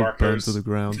New New York should burn Yorkers. to the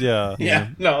ground. yeah, Yeah,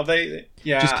 no,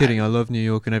 yeah. Just kidding. I love New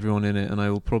York and everyone in it, and I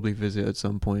will probably visit at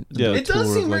some point. and Yeah. do a It does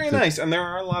tour seem of, like, very the- nice, and there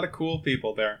are a lot of cool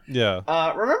people there. yeah.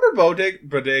 Remember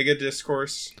Bodega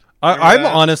Discourse? I'm Remember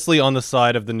that? honestly on the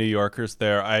side of the New Yorkers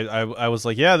there. I was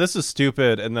like, yeah, this is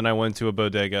stupid, and then I went to a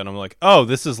bodega and I'm like, oh,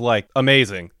 this is like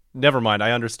amazing. Never mind,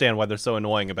 I understand why they're so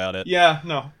annoying about it. Yeah,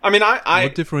 no. I mean, I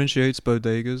What differentiates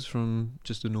bodegas from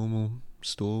just a normal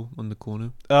store on the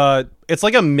corner? It's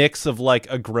like a mix of like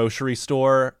a grocery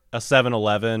store, a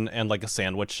 7-Eleven, and like a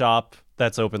sandwich shop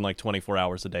that's open like 24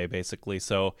 hours a day, basically.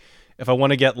 So if I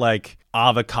want to get like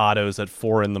avocados at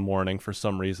 4 a.m. for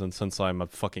some reason, since I'm a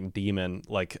fucking demon,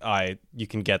 like you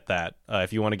can get that.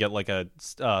 If you want to get like a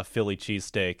Philly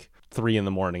cheesesteak, 3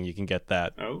 a.m, you can get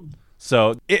that. Oh.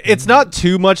 So it's not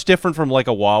too much different from like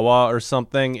a Wawa or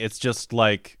something. It's just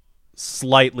like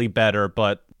slightly better,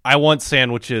 but I want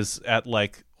sandwiches at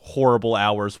like horrible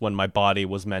hours when my body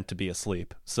was meant to be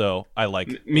asleep. So I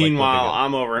like. Meanwhile, like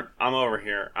I'm over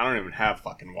here. I don't even have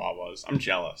fucking Wawas. I'm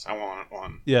jealous. I want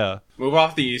one. yeah. Move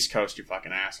off the East Coast, you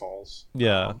fucking assholes.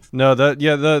 Yeah. No,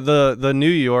 the New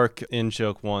York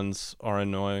in-joke ones are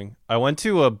annoying. I went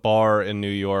to a bar in New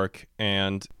York,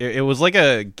 and it was like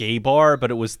a gay bar,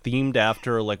 but it was themed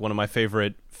after like one of my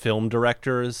favorite film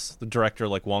directors, the director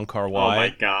like Wong Kar-wai. Oh my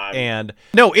god. And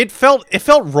no, it felt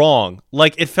wrong.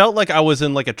 Like it felt like I was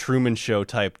in like a Truman Show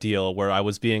type deal where I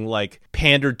was being like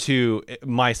pandered to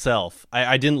myself.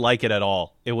 I didn't like it at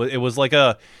all. It was like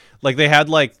a like they had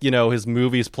like, you know, his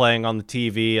movies playing on the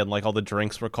TV and like all the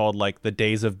drinks were called like The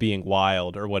Days of Being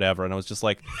Wild or whatever. And I was just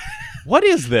like, what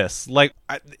is this? Like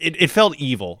it felt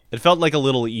evil. It felt like a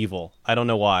little evil. I don't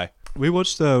know why. We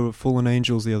watched Fallen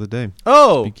Angels the other day.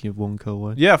 Oh, Speaking of Wong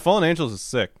Kar-wai. yeah, Fallen Angels is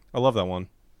sick. I love that one.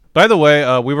 By the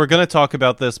way, we were going to talk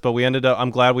about this, but I'm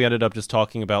glad we ended up just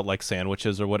talking about like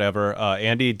sandwiches or whatever.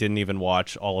 Andy didn't even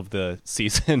watch all of the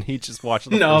season. He just watched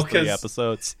the first 3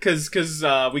 episodes. Because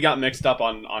we got mixed up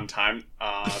on time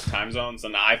zones,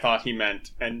 and I thought he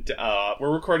meant, and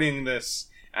we're recording this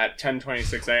at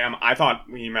 10:26 a.m. I thought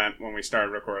he meant when we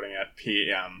started recording at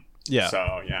p.m. Yeah.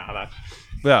 So yeah,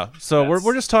 Yeah. So That's-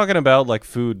 we're just talking about like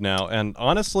food now, and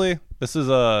honestly, this is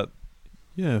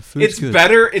Yeah, food's it's good.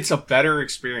 better. It's a better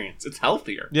experience. It's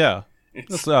healthier. yeah.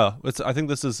 It's, I think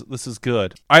this is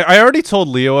good. I already told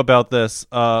Leo about this.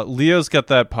 Leo's got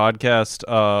that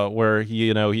podcast where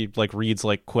he like reads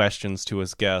like questions to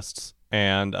his guests,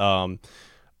 and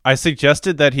I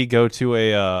suggested that he go to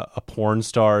a porn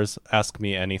star's Ask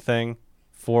Me Anything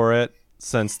for it,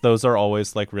 since those are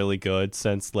always like really good,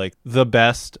 since like the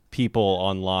best people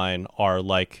online are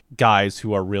like guys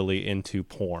who are really into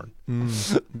porn.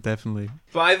 Definitely.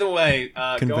 by the way,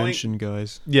 Convention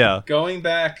guys. Yeah. Going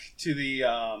back to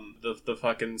the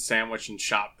fucking sandwich and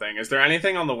shop thing, is there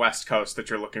anything on the West Coast that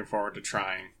you're looking forward to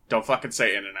trying? Don't fucking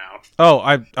say In-N-Out. Oh,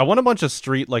 I want a bunch of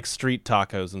street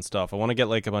tacos and stuff. I want to get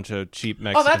like a bunch of cheap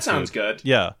Mexican Oh, that sounds food. good.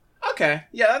 Yeah. Okay,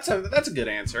 yeah, that's a good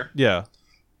answer. Yeah.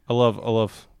 I love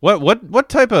what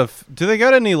type of, do they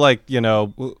got any like, you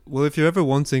know, Well, if you're ever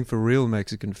wanting for real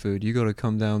Mexican food, you got to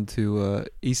come down to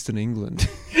Eastern England,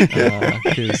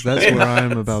 because that's where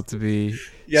I'm about to be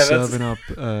Yeah, that's- serving up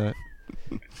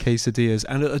quesadillas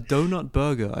and a donut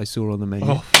burger I saw on the menu.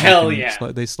 Oh, hell You can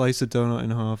yeah. they slice a donut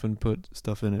in half and put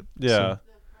stuff in it. yeah. So,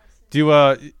 Do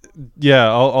you, yeah,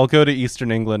 I'll go to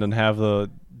Eastern England and have the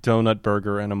donut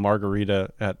burger and a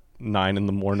margarita at 9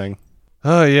 a.m.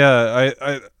 Oh yeah,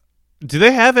 I do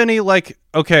they have any like,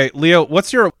 okay, Leo,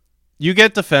 you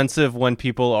get defensive when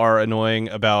people are annoying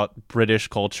about British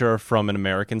culture from an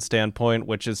American standpoint,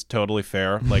 which is totally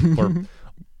fair. Like we're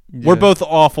yeah. both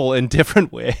awful in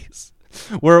different ways.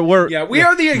 We're Yeah, we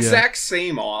are the exact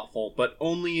same awful, but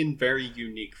only in very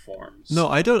unique forms. No,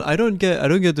 I don't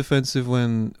get defensive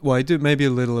when, well, I do maybe a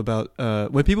little about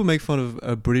when people make fun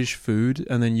of British food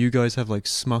and then you guys have like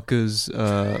Smucker's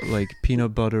like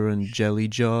peanut butter and jelly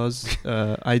jars.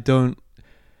 I don't.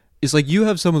 It's like you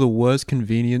have some of the worst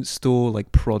convenience store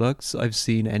like products I've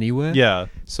seen anywhere. yeah.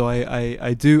 So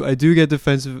I do get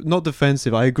defensive. Not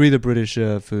defensive. I agree the British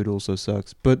food also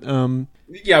sucks, but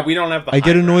Yeah, we don't have the I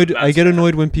get high annoyed. ground, I that's get fair.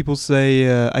 annoyed when people say.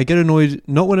 I get annoyed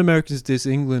not when Americans diss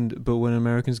England, but when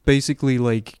Americans basically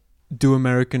like do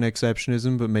American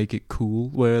exceptionism but make it cool.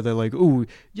 Where they're like, "Oh,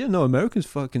 yeah, no, America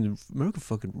fucking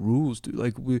rules, dude.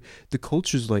 Like the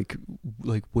culture's like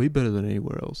way better than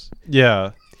anywhere else."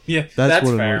 Yeah, Yeah. that's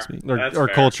what fair. annoys me. That's Or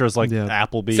fair. culture is like Yeah.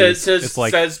 Applebee's. Says it's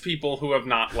like people who have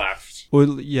not left.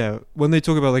 Well, yeah, when they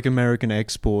talk about like American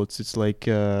exports, it's like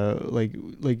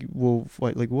well,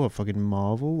 like what fucking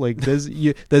Marvel? Like there's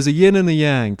a yin and a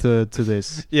yang to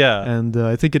this. yeah. And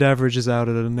I think it averages out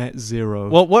at a net zero.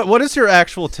 Well, what is your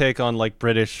actual take on like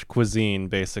British cuisine,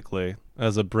 basically,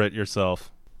 as a Brit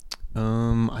yourself?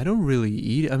 I don't really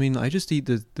eat. I mean, I just eat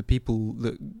the people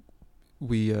that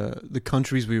we the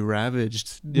countries we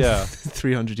ravaged. Yeah.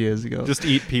 300 years ago. Just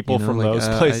eat people You know, from like, those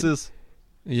I- places.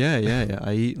 yeah.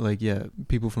 I eat like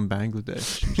people from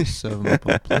Bangladesh. And just serve them up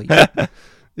on a plate.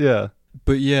 Yeah.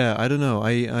 But yeah, I don't know.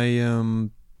 I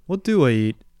what do I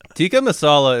eat? Tikka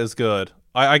masala is good.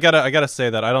 I gotta say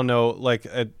that I don't know, like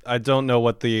I don't know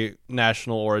what the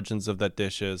national origins of that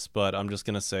dish is, but I'm just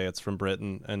gonna say it's from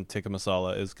Britain, and tikka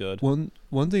masala is good.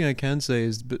 One thing I can say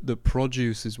is the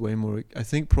produce is way more. I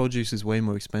think produce is way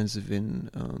more expensive in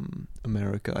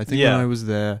America. I think Yeah. when I was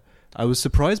there, I was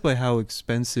surprised by how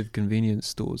expensive convenience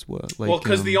stores were. Like, Well,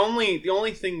 because the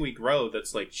only thing we grow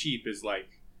that's like cheap is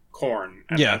like corn,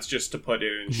 and Yeah. that's just to put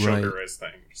it in sugar Right. as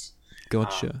things.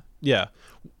 gotcha. Yeah.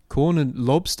 corn and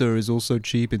lobster is also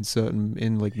cheap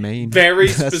in like Maine. Very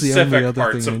That's the specific only other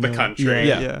parts thing of I the know. country.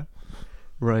 Yeah.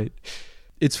 Right.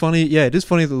 It's funny. Yeah, it is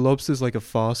funny that lobster's like a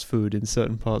fast food in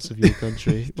certain parts of your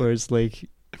country, whereas like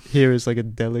here is like a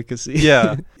delicacy.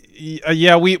 Yeah.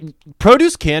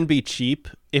 Produce can be cheap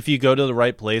if you go to the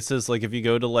right places. Like if you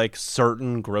go to like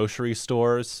certain grocery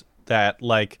stores that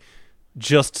like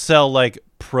just sell like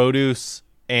produce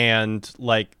and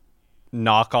like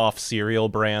knockoff cereal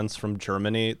brands from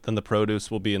Germany, then the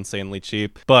produce will be insanely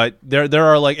cheap. But there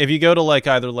are like, if you go to like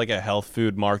either like a health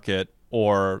food market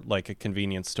or like a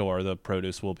convenience store, the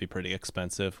produce will be pretty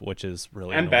expensive, which is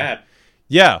really And annoying. bad.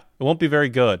 Yeah, it won't be very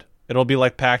good. It'll be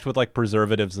like packed with like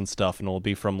preservatives and stuff, and it'll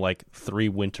be from like 3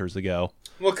 winters ago.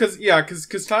 Well, because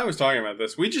Ty was talking about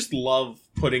this. We just love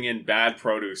putting in bad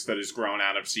produce that is grown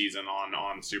out of season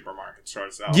on supermarket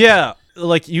stores. Yeah,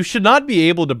 like you should not be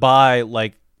able to buy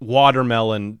like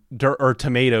watermelon or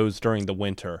tomatoes during the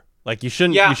winter. Like you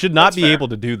shouldn't. Yeah, you should not that's be fair. able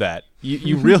to do that.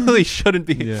 You really shouldn't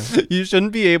be. Yeah. You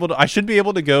shouldn't be able to. I should be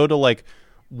able to go to like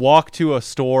walk to a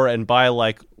store and buy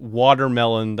like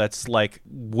watermelon that's like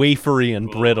wafery and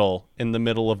brittle in the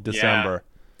middle of December.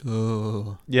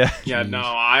 Oh. Yeah. Yeah, no,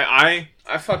 I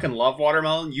fucking love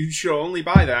watermelon. You should only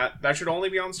buy that. That should only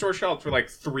be on store shelves for like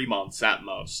 3 months at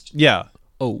most. Yeah.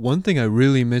 Oh, one thing I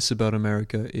really miss about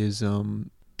America is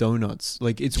donuts.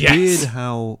 Like it's Yes. weird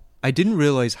how I didn't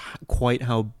realize quite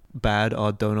how bad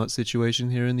our donut situation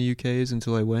here in the UK is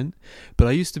until I went. But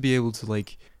I used to be able to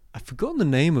like I've forgotten the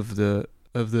name of the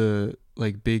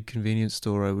like big convenience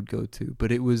store I would go to,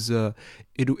 but it was it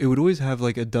would always have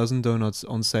like a dozen donuts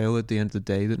on sale at the end of the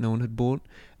day that no one had bought,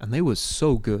 and they were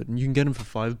so good. And you can get them for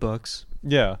 $5.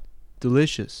 Yeah.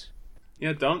 Delicious.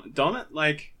 Yeah, donut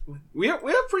like we have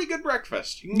pretty good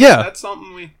breakfast. You can, Yeah. that's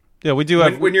something we. Yeah. We do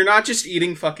have. When you're not just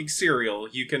eating fucking cereal,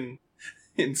 you can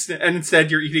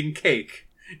instead you're eating cake.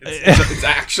 It's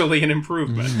actually an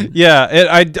improvement. Yeah,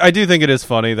 I do think it is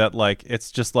funny that like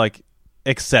it's just like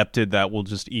accepted that we'll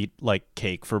just eat like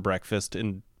cake for breakfast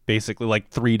in basically like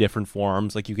 3 different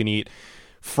forms. Like you can eat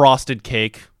frosted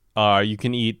cake, you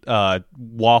can eat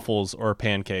waffles or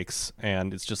pancakes,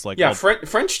 and it's just like Yeah, well,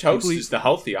 French toast is the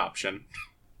healthy option.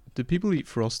 Do people eat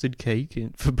frosted cake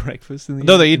for breakfast in the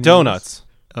no, they eat in the US? donuts.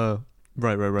 Oh,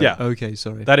 right. Yeah. Okay,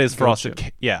 sorry. That is Gotcha. frosted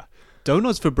cake. Yeah,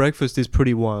 Donuts for breakfast is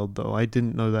pretty wild, though. I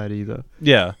didn't know that either.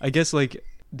 yeah, I guess like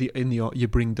you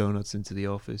bring donuts into the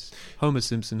office. Homer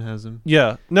Simpson has them.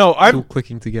 yeah. No, It's all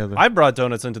clicking together. I brought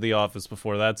donuts into the office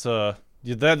before. That's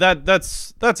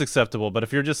that's acceptable. But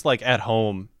if you're just like at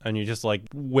home and you just like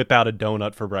whip out a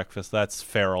donut for breakfast, that's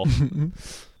feral.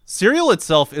 Cereal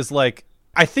itself is like,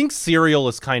 I think cereal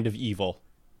is kind of evil.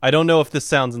 I don't know if this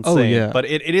sounds insane, yeah. but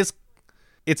it is.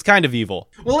 It's kind of evil.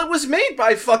 Well, it was made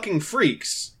by fucking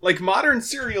freaks. Like, modern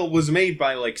cereal was made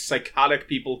by, like, psychotic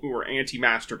people who were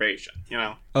anti-masturbation, you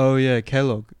know? Oh yeah,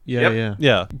 Kellogg. Yeah, Yep. yeah.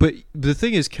 Yeah. But the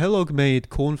thing is, Kellogg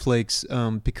made cornflakes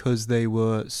because they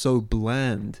were so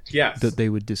bland Yes. that they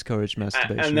would discourage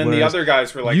masturbation. And then the Whereas other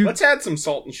guys were like, you- let's add some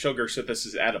salt and sugar so this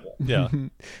is edible. Yeah.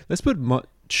 let's put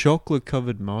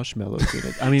chocolate-covered marshmallows in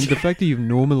it. I mean, the fact that you've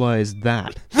normalized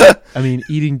that. I mean,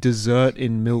 eating dessert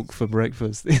in milk for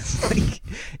breakfast is like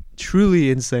truly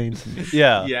insane to me.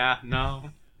 Yeah. Yeah,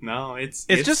 no, it's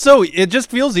Just so it just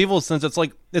feels evil since it's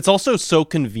like it's also so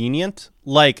convenient.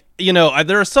 Like, you know,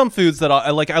 there are some foods that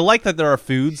I like. I like that there are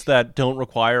foods that don't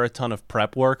require a ton of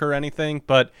prep work or anything,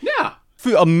 but yeah.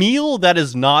 a meal that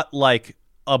is not like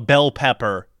a bell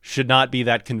pepper should not be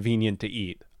that convenient to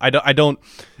eat. I don't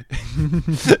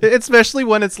especially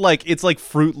when it's like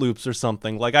Fruit Loops or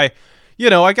something. Like I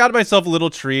got myself a little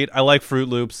treat. I like Fruit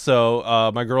Loops,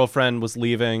 so my girlfriend was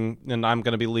leaving and I'm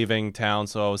going to be leaving town,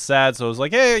 so I was sad. So I was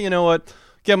like, "Hey, you know what?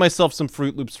 Get myself some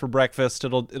Fruit Loops for breakfast.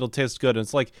 It'll taste good." And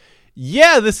it's like,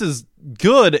 "Yeah, this is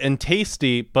good and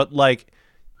tasty, but like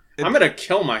I'm gonna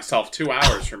kill myself 2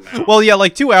 hours from now. well, yeah,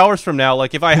 like 2 hours from now,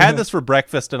 like if I had this for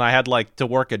breakfast and I had like to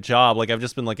work a job, like I've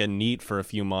just been like a NEET for a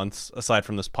few months aside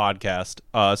from this podcast.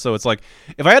 So it's like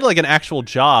if I had like an actual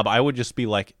job, I would just be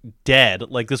like dead.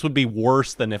 Like this would be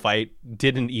worse than if I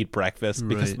didn't eat breakfast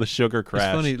because Right. of the sugar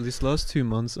crash. It's funny. This last 2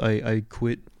 months, I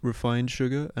quit refined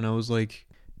sugar, and I was like,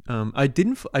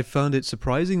 I found it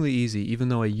surprisingly easy, even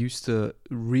though I used to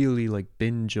really like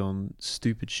binge on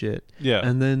stupid shit. Yeah.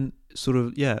 And then sort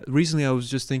of recently I was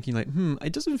just thinking like,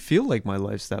 it doesn't feel like my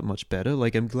life's that much better.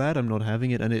 Like I'm glad I'm not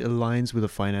having it, and it aligns with a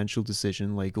financial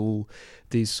decision. Like all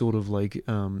these sort of like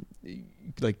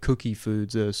cookie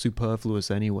foods are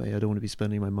superfluous anyway. I don't want to be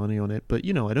spending my money on it, but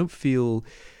I don't feel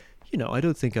I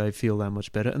don't think I feel that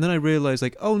much better. And then I realized,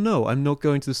 like, oh no, I'm not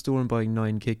going to the store and buying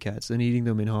 9 Kit Kats and eating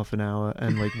them in half an hour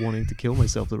and like wanting to kill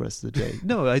myself the rest of the day.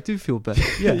 No, I do feel better.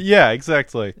 Yeah, Yeah,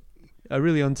 exactly. I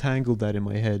really untangled that in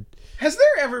my head. Has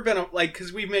there ever been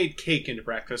because we made cake into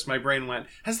breakfast, my brain went,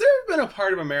 has there ever been a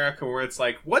part of America where it's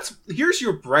like, here's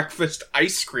your breakfast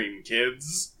ice cream,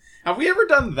 kids? Have we ever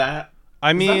done that?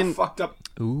 I Is that mean, a fucked up?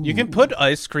 Ooh. you can put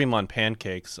ice cream on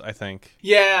pancakes, I think.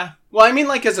 Yeah. Well, I mean,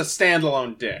 like, as a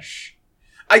standalone dish.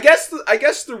 I guess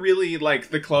the really, like,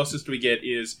 the closest we get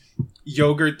is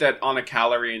yogurt that on a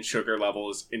calorie and sugar level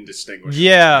is indistinguishable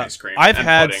Yeah, from ice cream. I've and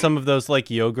had pudding. some of those like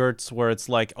yogurts where it's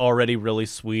like already really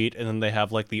sweet, and then they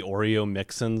have like the Oreo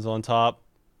mix-ins on top.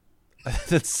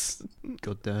 That's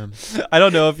God damn. I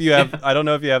don't know if you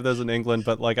have those in England,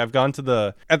 but like I've gone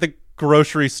to at the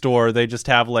grocery store, they just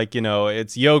have like,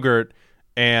 it's yogurt,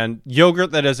 and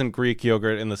yogurt that isn't Greek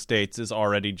yogurt in the States is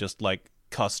already just like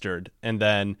custard, and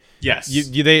then Yes.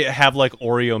 they have like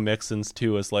Oreo mix-ins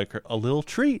too as like a little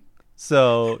treat.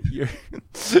 So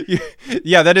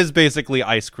yeah, that is basically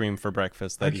ice cream for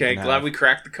breakfast. That Okay, you can glad have. we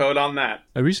cracked the code on that.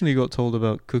 I recently got told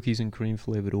about cookies and cream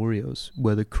flavored Oreos,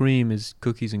 where the cream is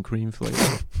cookies and cream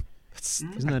flavored.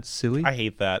 Isn't that silly? I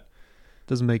hate that.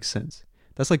 Doesn't make sense.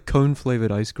 That's like cone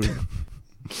flavored ice cream.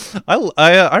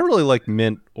 I really like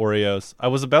mint Oreos. I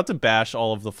was about to bash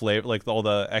all of the flavor, like all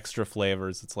the extra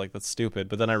flavors. It's like that's stupid,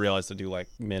 but then I realized I do like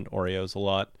mint Oreos a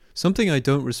lot. Something I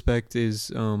don't respect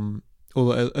is,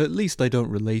 or at least I don't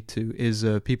relate to, is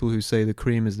people who say the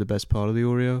cream is the best part of the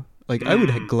Oreo. Like, I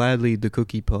would gladly eat the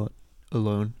cookie part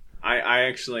alone. I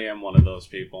actually am one of those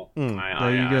people.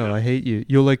 There you go. I hate you.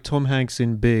 You're like Tom Hanks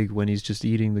in Big when he's just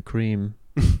eating the cream.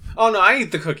 Oh, no, I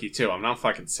eat the cookie, too. I'm not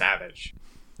fucking savage.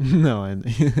 No,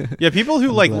 Yeah, people who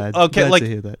glad to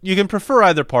hear that. you can prefer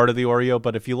either part of the Oreo,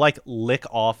 but if you like lick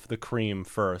off the cream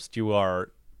first, you are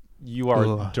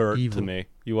Ugh, dirt evil. to me.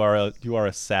 You are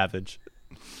a savage.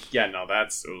 Yeah, no,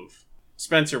 that's oof.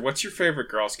 Spencer, what's your favorite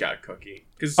Girl Scout cookie?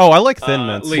 'Cause, Oh, I like Thin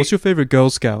Mints. Lee- What's your favorite Girl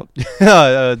Scout?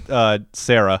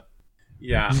 Sarah.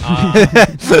 Yeah,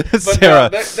 Sarah.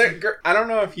 I don't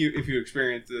know if you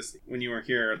experienced this when you were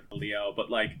here, Leo, but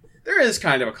like there is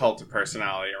kind of a cult of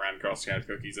personality around Girl Scout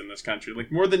cookies in this country,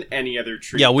 like more than any other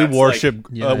treat. Yeah, we that's, worship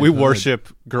Yeah, I've we heard. worship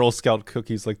Girl Scout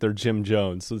cookies like they're Jim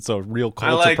Jones. So it's a real Like,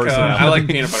 cult of personality. I like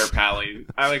peanut butter patties.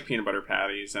 I like peanut butter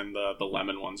patties, and the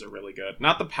lemon ones are really good.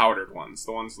 Not the powdered ones,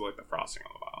 the ones with like the frosting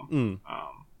on the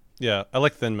bottom. Yeah, I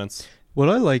like Thin Mints. What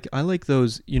I like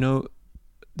those,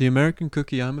 the American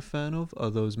cookie I'm a fan of are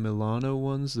those Milano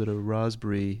ones that are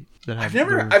raspberry. That have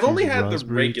I've only infused had the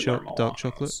raspberry regular dark Milanos.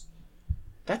 chocolate.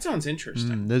 That sounds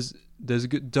interesting. There's a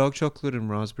good dark chocolate and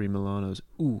raspberry Milanos.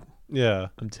 Ooh, Yeah.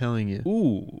 I'm telling you.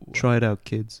 Ooh. Try it out,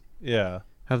 kids. Yeah.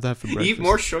 Have that for breakfast. Eat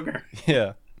more sugar.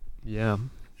 Yeah. Yeah.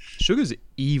 Sugar's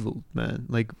evil, man.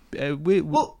 Like,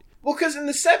 Well, because in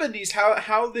the 70s,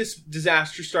 how this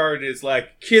disaster started is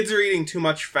like, kids are eating too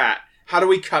much fat. How do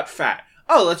we cut fat?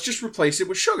 Oh, let's just replace it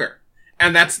with sugar.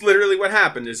 And that's literally what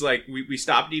happened, is like, we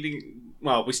stopped eating,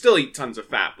 well, we still eat tons of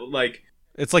fat, but like...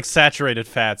 It's like saturated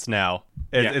fats now.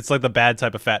 Yeah. It's like the bad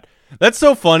type of fat. That's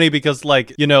so funny because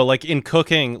like, like in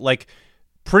cooking, like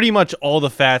pretty much all the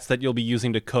fats that you'll be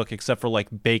using to cook except for like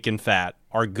bacon fat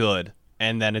are good.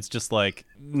 And then it's just like,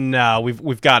 no,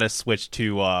 we've got to switch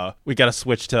to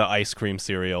ice cream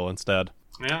cereal instead.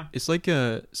 Yeah. it's like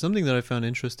something that I found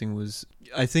interesting was,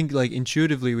 I think like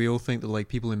intuitively we all think that like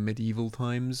people in medieval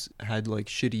times had like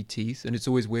shitty teeth, and it's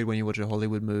always weird when you watch a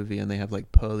Hollywood movie and they have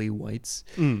like pearly whites.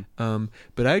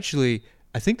 But actually,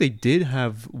 I think they did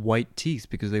have white teeth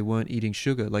because they weren't eating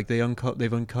sugar. Like they've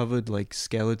uncovered like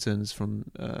skeletons from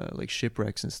like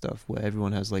shipwrecks and stuff where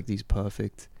everyone has like these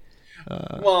perfect,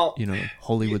 Well,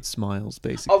 Hollywood smiles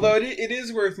basically. although it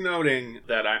is worth noting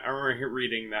that I remember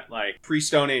reading that like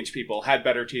pre-Stone Age people had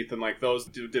better teeth than like those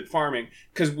who did farming,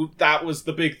 because that was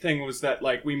the big thing, was that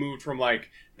like we moved from like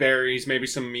berries, maybe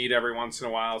some meat every once in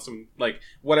a while, some like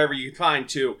whatever you find,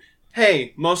 to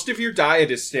hey, most of your diet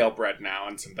is stale bread now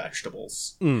and some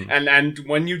vegetables, and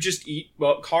when you just eat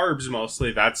carbs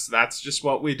mostly, that's just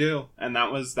what we do, and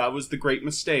that was the great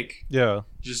mistake. Yeah.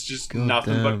 Just God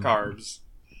nothing damn. but carbs.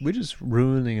 We're just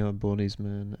ruining our bodies,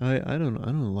 man. I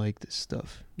don't like this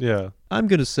stuff. Yeah. I'm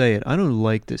gonna say it. I don't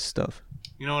like this stuff.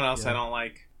 You know what else I don't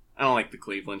like? I don't like the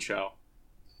Cleveland Show.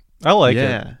 I like it.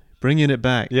 Yeah, bringing it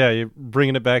back. Yeah, you're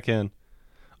bringing it back in.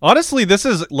 Honestly, this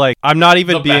is like I'm not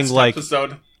even The being best like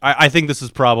episode. I think this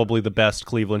is probably the best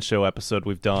Cleveland Show episode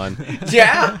we've done.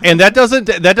 Yeah. And that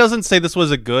doesn't say this was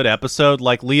a good episode.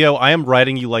 Like, Leo, I am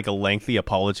writing you like a lengthy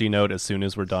apology note as soon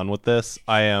as we're done with this.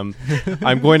 I'm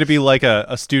going to be like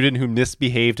a student who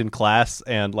misbehaved in class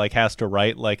and like has to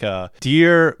write like a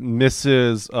Dear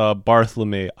Mrs.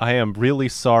 Bartholomew, I am really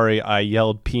sorry I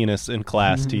yelled penis in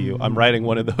class to you. I'm writing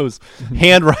one of those,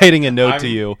 handwriting a note to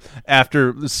you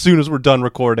as soon as we're done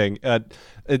recording.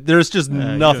 There's just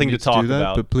nothing to talk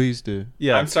about. But please do.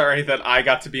 Yeah. I'm sorry that I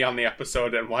got to be on the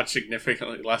episode and watch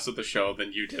significantly less of the show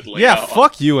than you did, Leo. Yeah,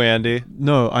 fuck you, Andy.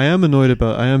 No, I am annoyed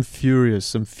I am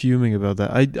furious. I'm fuming about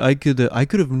that. I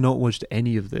could have not watched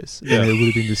any of this. Yeah. And it would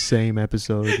have been the same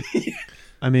episode.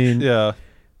 I mean, Yeah.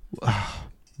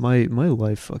 my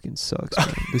life fucking sucks,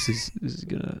 man. This is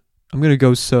I'm gonna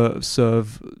go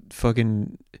serve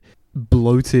fucking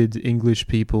bloated English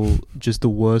people just the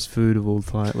worst food of all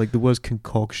time, like the worst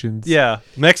concoctions. Yeah,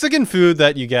 Mexican food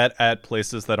that you get at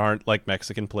places that aren't like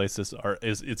Mexican places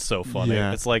it's so funny.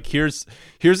 Yeah. It's like here's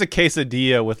a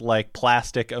quesadilla with like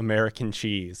plastic American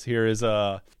cheese. Here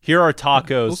are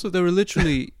tacos. Also, there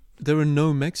are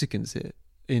no Mexicans here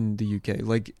in the UK.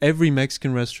 Like every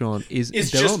Mexican restaurant It's there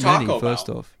just aren't many, Taco Bell. first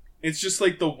off. It's just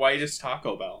like the whitest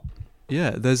Taco Bell.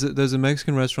 Yeah, there's a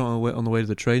Mexican restaurant on the way to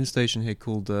the train station here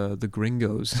called the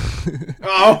Gringos.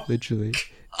 Oh, Literally.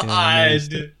 Yeah, I God.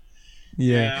 noticed it.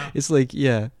 Yeah. It's like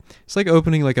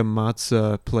opening like a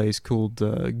matzah place called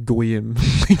Goyim.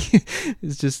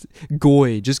 It's just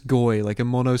goy, like a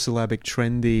monosyllabic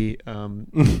trendy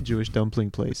Jewish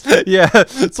dumpling place. Yeah,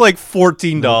 it's like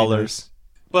 $14.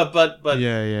 But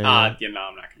Yeah. I'm not gonna.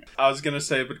 I was gonna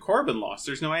say, but Corbin lost.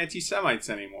 There's no anti-Semites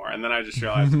anymore, and then I just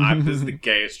realized this is the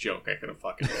gayest joke I could have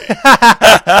fucking made.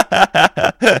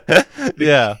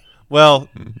 Yeah. Well,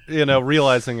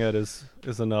 realizing it is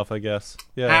enough, I guess.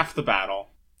 Yeah. Half the battle.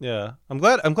 Yeah. I'm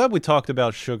glad we talked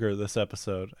about sugar this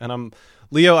episode. And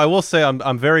Leo, I will say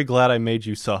I'm very glad I made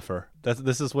you suffer.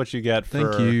 This is what you get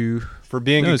Thank you. for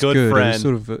being No, a it's good It friend. was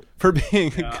sort of For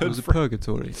being a it good was a friend.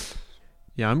 purgatory.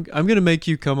 Yeah, I'm gonna make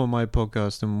you come on my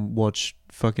podcast and watch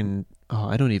fucking. Oh,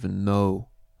 I don't even know.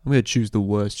 I'm gonna choose the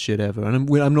worst shit ever, and I'm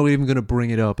not even gonna bring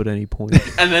it up at any point. And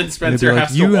then I'm gonna be Spencer like,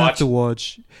 has you to have watch. to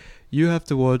watch. You have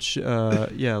to watch.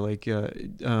 What's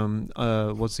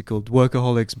it called?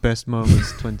 Workaholics Best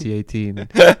Moments 2018.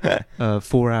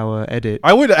 4-hour edit.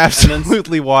 I would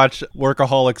absolutely watch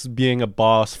Workaholics being a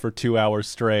boss for 2 hours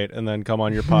straight and then come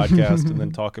on your podcast and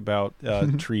then talk about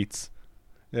treats.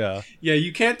 Yeah. Yeah,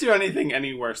 you can't do anything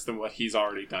any worse than what he's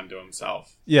already done to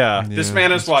himself. Yeah. This Yeah,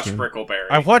 man has that's watched true. Brickleberry.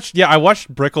 I watched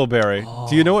Brickleberry.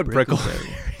 Do you know what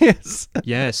Brickleberry is?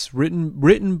 Yes,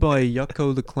 written by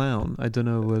Yucko the Clown. I don't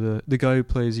know whether the guy who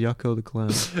plays Yucko the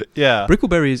Clown. Yeah.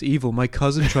 Brickleberry is evil. My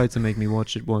cousin tried to make me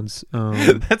watch it once.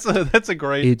 That's a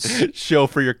great It's- show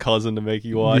for your cousin to make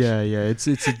you watch. Yeah. It's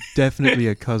definitely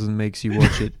a cousin makes you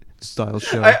watch it style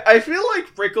show. I feel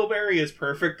like Brickleberry is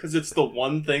perfect because it's the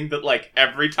one thing that, like,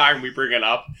 every time we bring it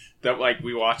up, that, like,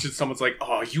 we watch it, someone's like,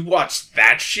 oh, you watched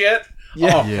that shit?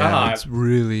 Yeah. Oh, yeah, God. it's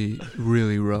really,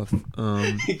 really rough.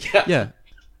 Yeah.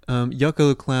 Yucko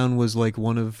the Clown was like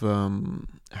one of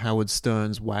Howard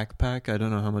Stern's Whack Pack. I don't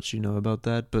know how much you know about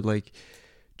that, but like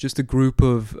just a group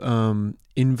of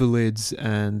invalids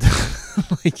and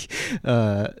like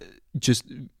just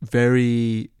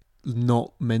very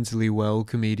not mentally well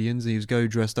comedians. He was a guy who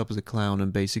dressed up as a clown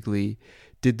and basically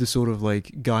did the sort of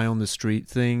like guy on the street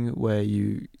thing where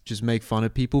you just make fun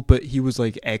of people, but he was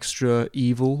like extra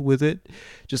evil with it.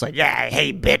 Just like, yeah,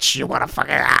 hey bitch, you wanna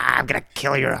fucking I'm gonna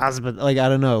kill your husband. Like, I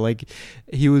don't know, like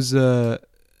he was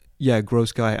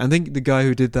gross guy. I think the guy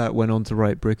who did that went on to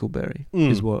write Brickleberry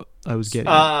is what I was getting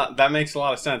at. That makes a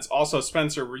lot of sense. Also,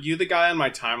 Spencer, were you the guy on my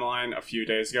timeline a few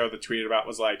days ago that tweeted about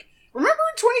was like, remember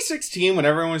in 2016 when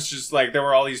everyone was just like, there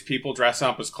were all these people dressing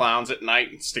up as clowns at night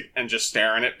and just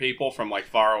staring at people from like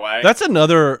far away? That's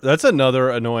another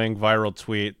annoying viral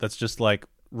tweet that's just like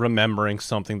remembering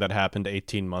something that happened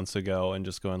 18 months ago and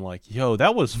just going like, yo,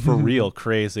 that was for real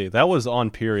crazy. That was on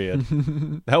period.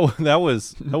 that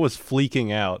was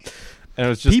fleeking out. And it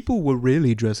was just People were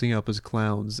really dressing up as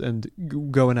clowns and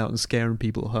going out and scaring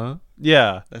people, huh?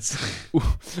 yeah. That's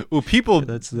Ooh, people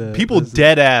That's the- people that's the-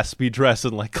 dead ass be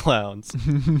dressing like clowns.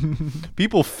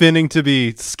 People finning to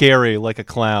be scary like a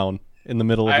clown in the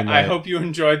middle of the night. I hope you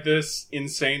enjoyed this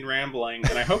insane rambling,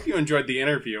 and I hope you enjoyed the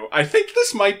interview. I think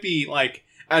this might be, like,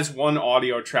 as one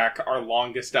audio track, our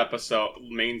longest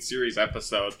main series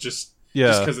episode, just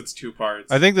because it's 2 parts.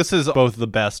 I think this is both the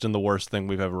best and the worst thing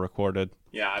we've ever recorded.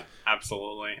 Yeah,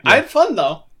 absolutely. I had fun,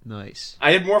 though. nice.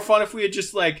 I had more fun if we had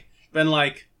just, like, been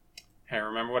like, hey,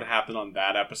 remember what happened on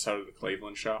that episode of the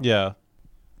Cleveland Show? Yeah.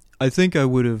 I think I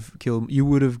would have killed. You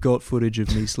would have got footage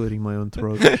of me slitting my own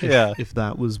throat. Yeah. if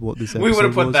that was what this episode We would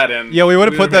have put was. that in. Yeah, we would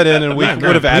have put that in, and we Yeah, would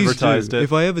have Please advertised do. it.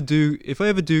 If I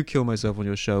ever do kill myself on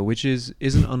your show, which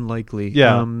isn't unlikely,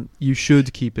 Yeah. you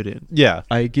should keep it in. Yeah,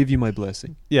 I give you my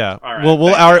blessing. yeah. All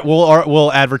right,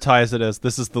 We'll advertise it as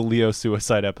this is the Leo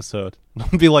suicide episode.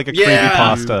 It'll be like a Yeah.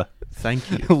 creepypasta. Thank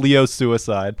you. Leo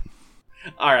suicide.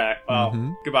 All right. Well,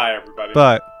 Mhm. goodbye, everybody.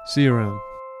 But See you around.